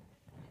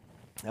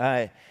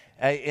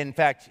 In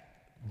fact,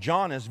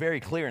 John is very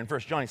clear in 1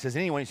 John. He says,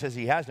 anyone who says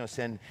he has no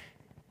sin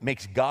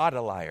makes God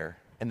a liar,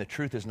 and the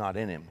truth is not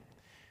in him.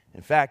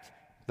 In fact,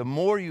 the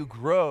more you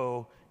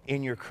grow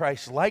in your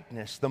Christ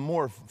likeness, the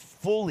more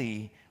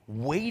fully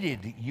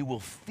weighted you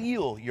will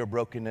feel your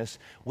brokenness,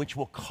 which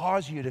will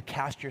cause you to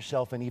cast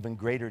yourself in even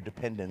greater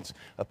dependence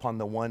upon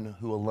the one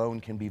who alone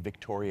can be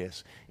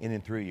victorious in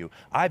and through you.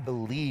 I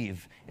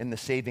believe in the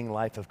saving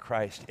life of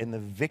Christ, in the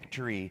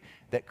victory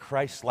that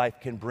Christ's life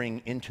can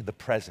bring into the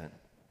present.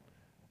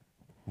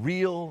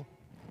 Real,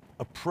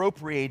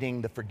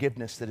 appropriating the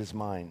forgiveness that is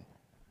mine.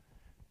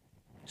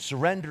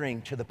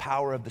 Surrendering to the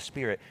power of the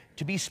Spirit.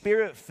 To be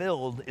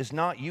Spirit-filled is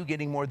not you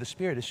getting more of the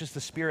Spirit. It's just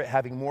the Spirit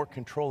having more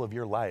control of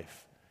your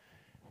life.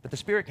 But the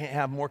Spirit can't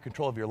have more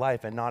control of your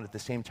life and not at the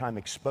same time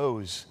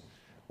expose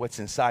what's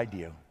inside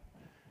you.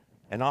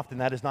 And often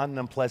that is not an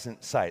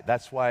unpleasant sight.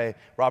 That's why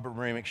Robert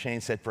Murray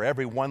McCheyne said, for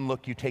every one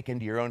look you take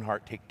into your own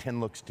heart, take 10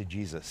 looks to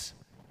Jesus.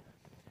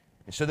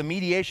 And so the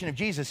mediation of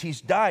Jesus,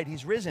 he's died,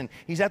 he's risen,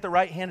 he's at the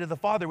right hand of the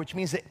Father, which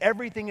means that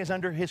everything is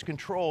under his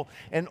control,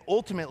 and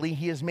ultimately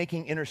he is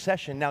making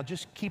intercession. Now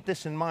just keep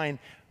this in mind.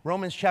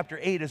 Romans chapter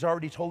 8 has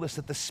already told us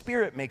that the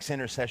Spirit makes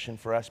intercession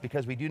for us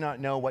because we do not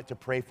know what to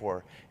pray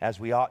for as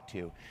we ought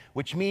to,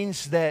 which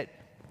means that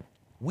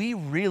we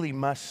really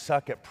must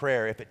suck at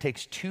prayer if it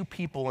takes two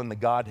people in the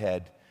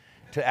Godhead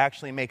to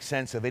actually make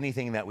sense of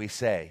anything that we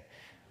say.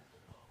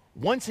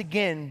 Once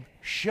again,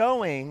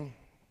 showing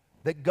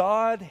that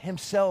God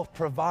himself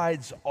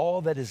provides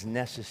all that is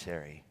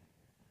necessary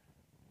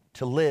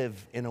to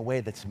live in a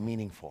way that's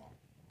meaningful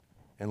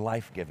and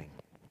life-giving.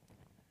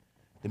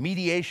 The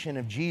mediation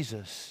of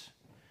Jesus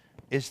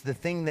is the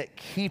thing that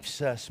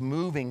keeps us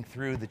moving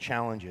through the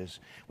challenges,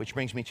 which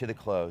brings me to the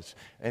close.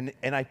 And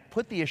I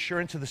put the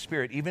assurance of the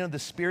Spirit, even though the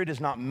Spirit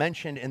is not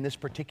mentioned in this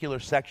particular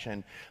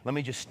section, let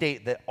me just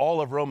state that all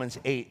of Romans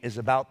 8 is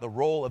about the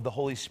role of the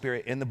Holy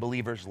Spirit in the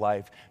believer's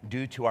life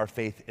due to our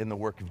faith in the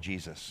work of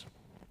Jesus.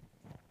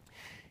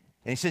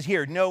 And he says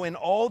here, "No, in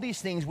all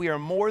these things we are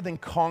more than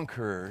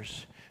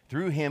conquerors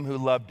through him who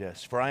loved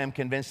us. For I am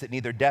convinced that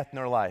neither death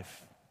nor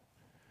life,"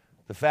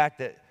 the fact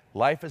that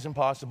life is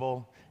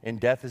impossible and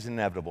death is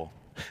inevitable.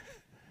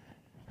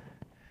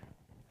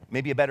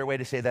 Maybe a better way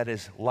to say that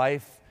is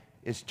life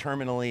is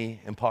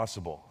terminally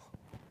impossible.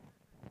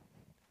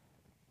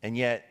 And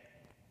yet,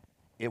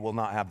 it will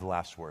not have the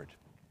last word.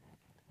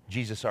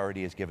 Jesus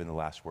already has given the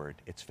last word.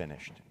 It's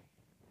finished.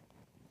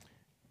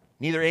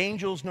 Neither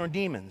angels nor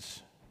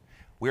demons.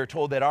 We are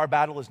told that our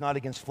battle is not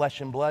against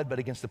flesh and blood, but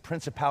against the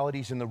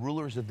principalities and the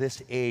rulers of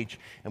this age.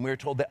 And we are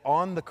told that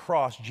on the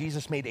cross,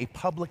 Jesus made a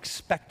public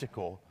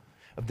spectacle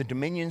of the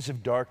dominions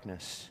of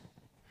darkness.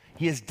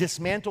 He has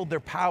dismantled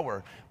their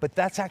power, but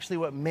that's actually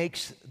what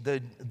makes the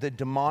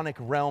demonic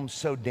realm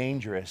so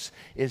dangerous,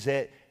 is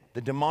that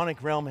the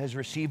demonic realm has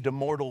received a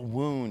mortal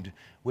wound,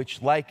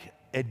 which, like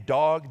a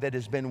dog that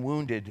has been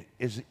wounded,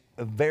 is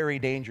a very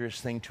dangerous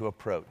thing to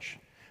approach.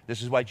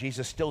 This is why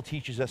Jesus still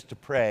teaches us to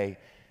pray,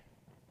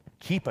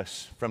 "Keep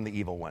us from the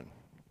evil one."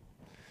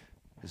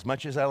 As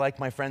much as I like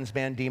my friend's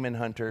band Demon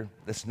Hunter,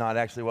 that's not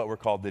actually what we're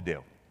called to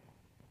do.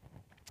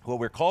 What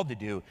we're called to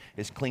do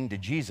is cling to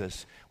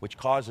Jesus, which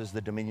causes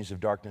the dominions of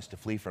darkness to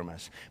flee from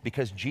us,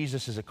 because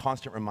Jesus is a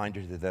constant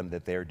reminder to them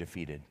that they are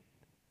defeated.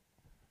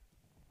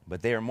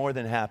 But they are more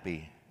than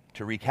happy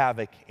to wreak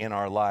havoc in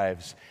our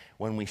lives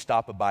when we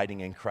stop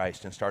abiding in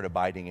Christ and start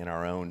abiding in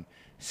our own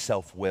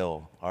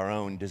self-will, our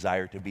own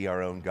desire to be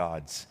our own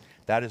gods.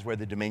 That is where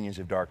the dominions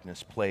of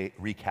darkness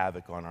wreak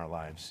havoc on our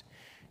lives.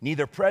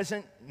 Neither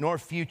present nor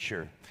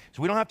future.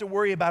 So we don't have to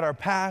worry about our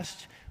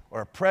past or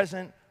our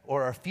present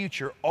or our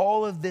future.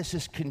 All of this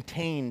is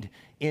contained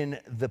in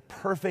the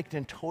perfect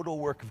and total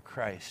work of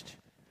Christ.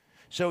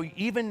 So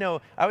even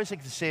though, I always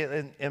like to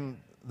say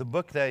in the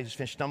book that I just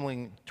finished,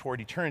 Stumbling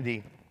Toward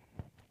Eternity,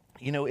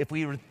 you know, if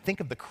we think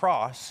of the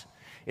cross,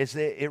 is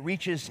that it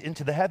reaches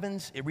into the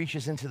heavens, it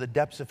reaches into the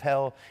depths of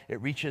hell, it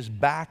reaches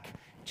back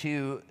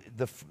to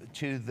the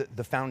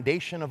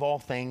foundation of all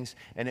things,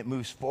 and it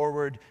moves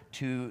forward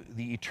to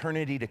the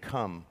eternity to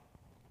come.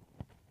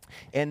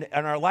 And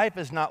our life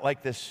is not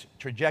like this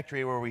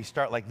trajectory where we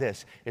start like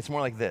this. It's more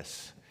like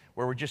this,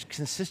 where we're just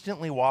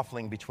consistently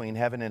waffling between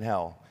heaven and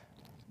hell,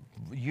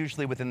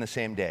 usually within the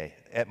same day,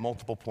 at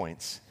multiple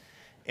points.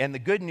 And the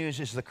good news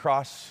is the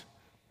cross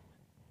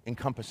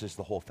encompasses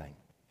the whole thing.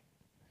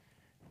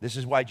 This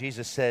is why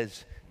Jesus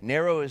says,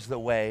 "Narrow is the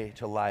way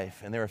to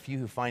life, and there are few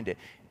who find it."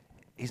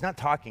 He's not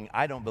talking,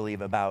 I don't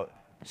believe, about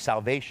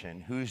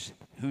salvation, who's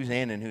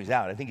in and who's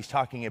out. I think he's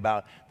talking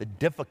about the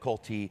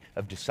difficulty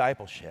of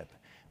discipleship.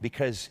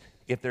 Because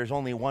if there's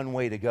only one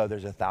way to go,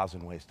 there's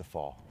 1,000 ways to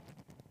fall.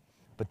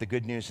 But the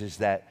good news is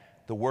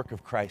that the work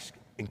of Christ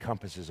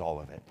encompasses all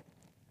of it.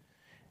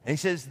 And he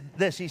says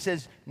this, he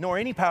says, "Nor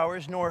any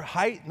powers, nor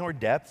height, nor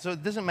depth." So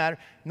it doesn't matter,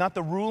 not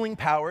the ruling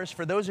powers.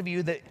 For those of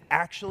you that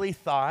actually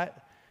thought,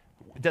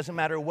 it doesn't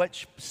matter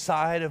which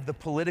side of the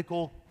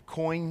political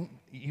coin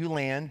you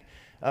land,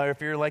 or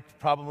if you're like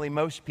probably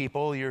most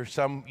people, you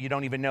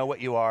don't even know what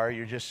you are.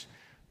 You just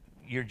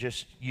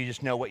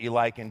know what you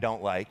like and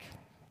don't like.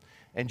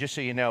 And just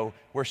so you know,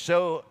 we're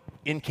so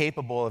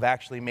incapable of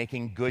actually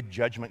making good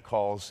judgment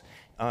calls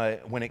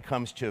when it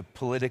comes to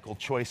political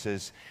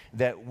choices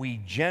that we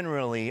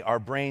generally, our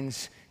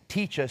brains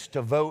teach us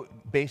to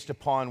vote based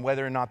upon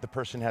whether or not the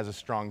person has a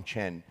strong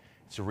chin.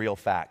 It's a real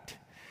fact.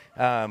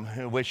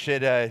 Which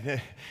should,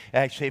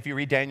 actually, if you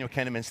read Daniel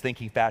Kahneman's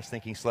Thinking Fast,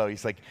 Thinking Slow,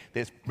 he's like,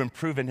 it's been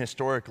proven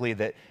historically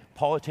that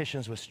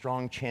politicians with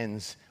strong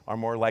chins are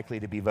more likely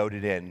to be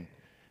voted in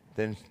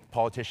than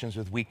politicians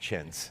with weak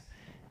chins,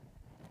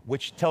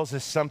 which tells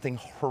us something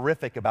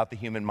horrific about the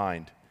human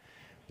mind.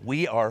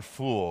 We are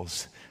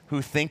fools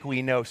who think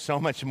we know so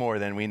much more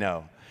than we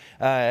know.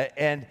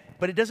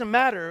 But it doesn't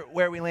matter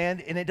where we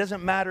land, and it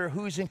doesn't matter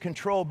who's in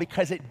control,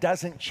 because it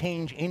doesn't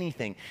change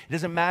anything. It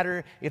doesn't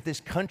matter if this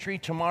country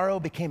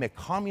tomorrow became a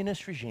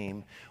communist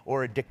regime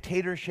or a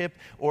dictatorship,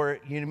 or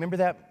you remember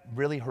that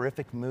really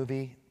horrific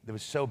movie that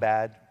was so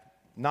bad?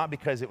 Not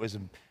because it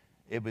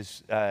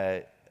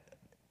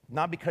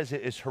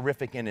is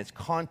horrific in its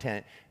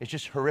content, it's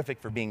just horrific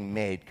for being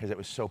made because it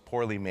was so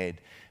poorly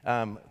made,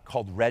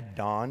 called Red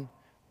Dawn.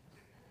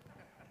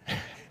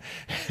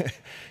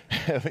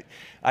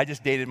 I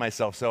just dated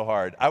myself so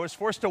hard. I was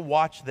forced to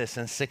watch this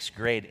in 6th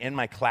grade in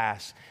my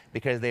class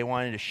because they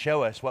wanted to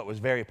show us what was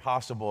very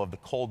possible of the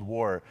Cold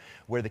War,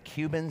 where the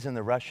Cubans and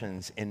the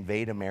Russians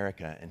invade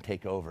America and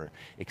take over,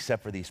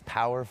 except for these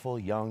powerful,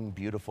 young,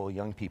 beautiful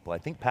young people. I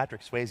think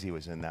Patrick Swayze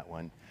was in that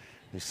one.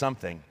 There's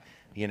something.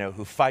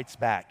 who fights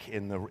back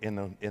in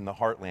the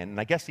heartland. And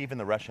I guess even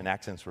the Russian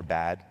accents were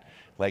bad.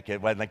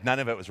 Like none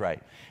of it was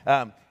right.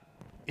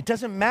 It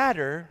doesn't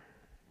matter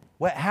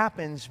what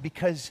happens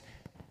because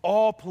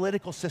all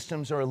political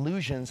systems are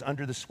illusions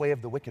under the sway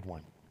of the wicked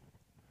one.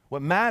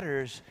 What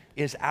matters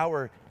is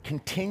our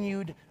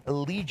continued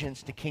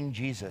allegiance to King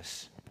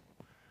Jesus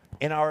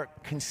and our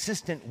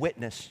consistent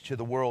witness to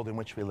the world in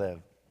which we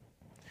live.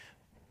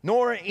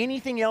 Nor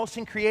anything else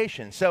in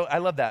creation. So I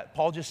love that.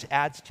 Paul just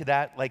adds to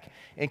that, like,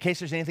 in case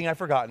there's anything I've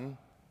forgotten,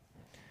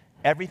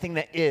 everything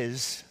that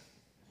is,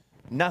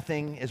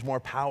 nothing is more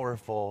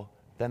powerful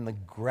than the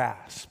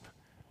grasp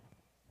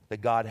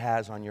that God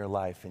has on your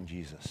life in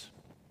Jesus.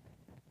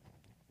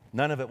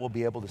 None of it will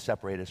be able to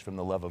separate us from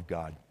the love of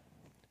God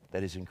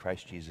that is in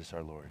Christ Jesus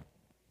our Lord.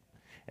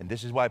 And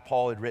this is why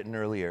Paul had written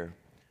earlier,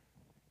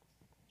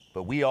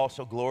 but we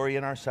also glory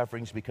in our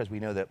sufferings because we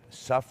know that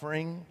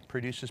suffering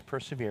produces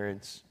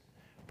perseverance,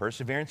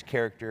 perseverance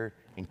character,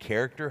 and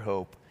character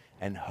hope,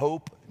 and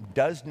hope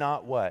does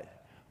not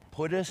what?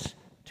 Put us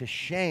to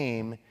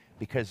shame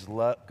because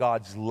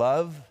God's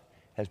love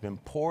has been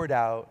poured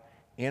out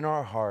in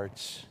our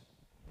hearts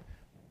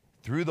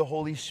through the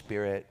Holy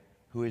Spirit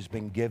who has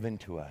been given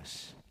to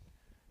us.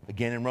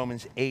 Again, in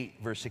Romans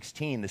 8, verse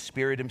 16, the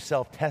Spirit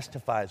himself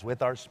testifies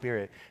with our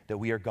spirit that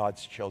we are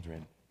God's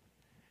children.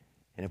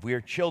 And if we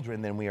are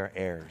children, then we are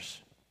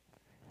heirs,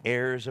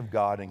 heirs of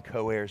God and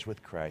co-heirs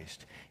with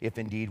Christ, if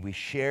indeed we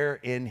share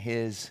in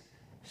his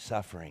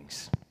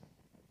sufferings,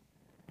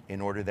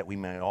 in order that we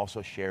may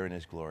also share in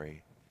his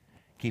glory.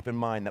 Keep in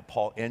mind that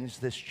Paul ends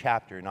this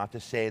chapter not to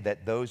say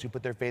that those who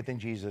put their faith in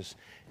Jesus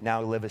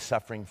now live a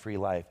suffering-free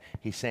life.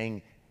 He's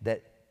saying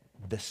that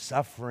the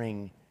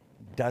suffering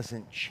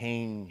doesn't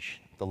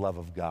change the love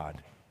of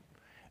God.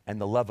 And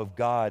the love of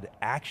God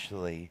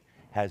actually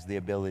has the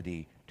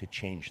ability to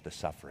change the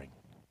suffering.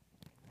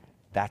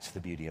 That's the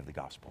beauty of the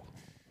gospel.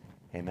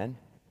 Amen?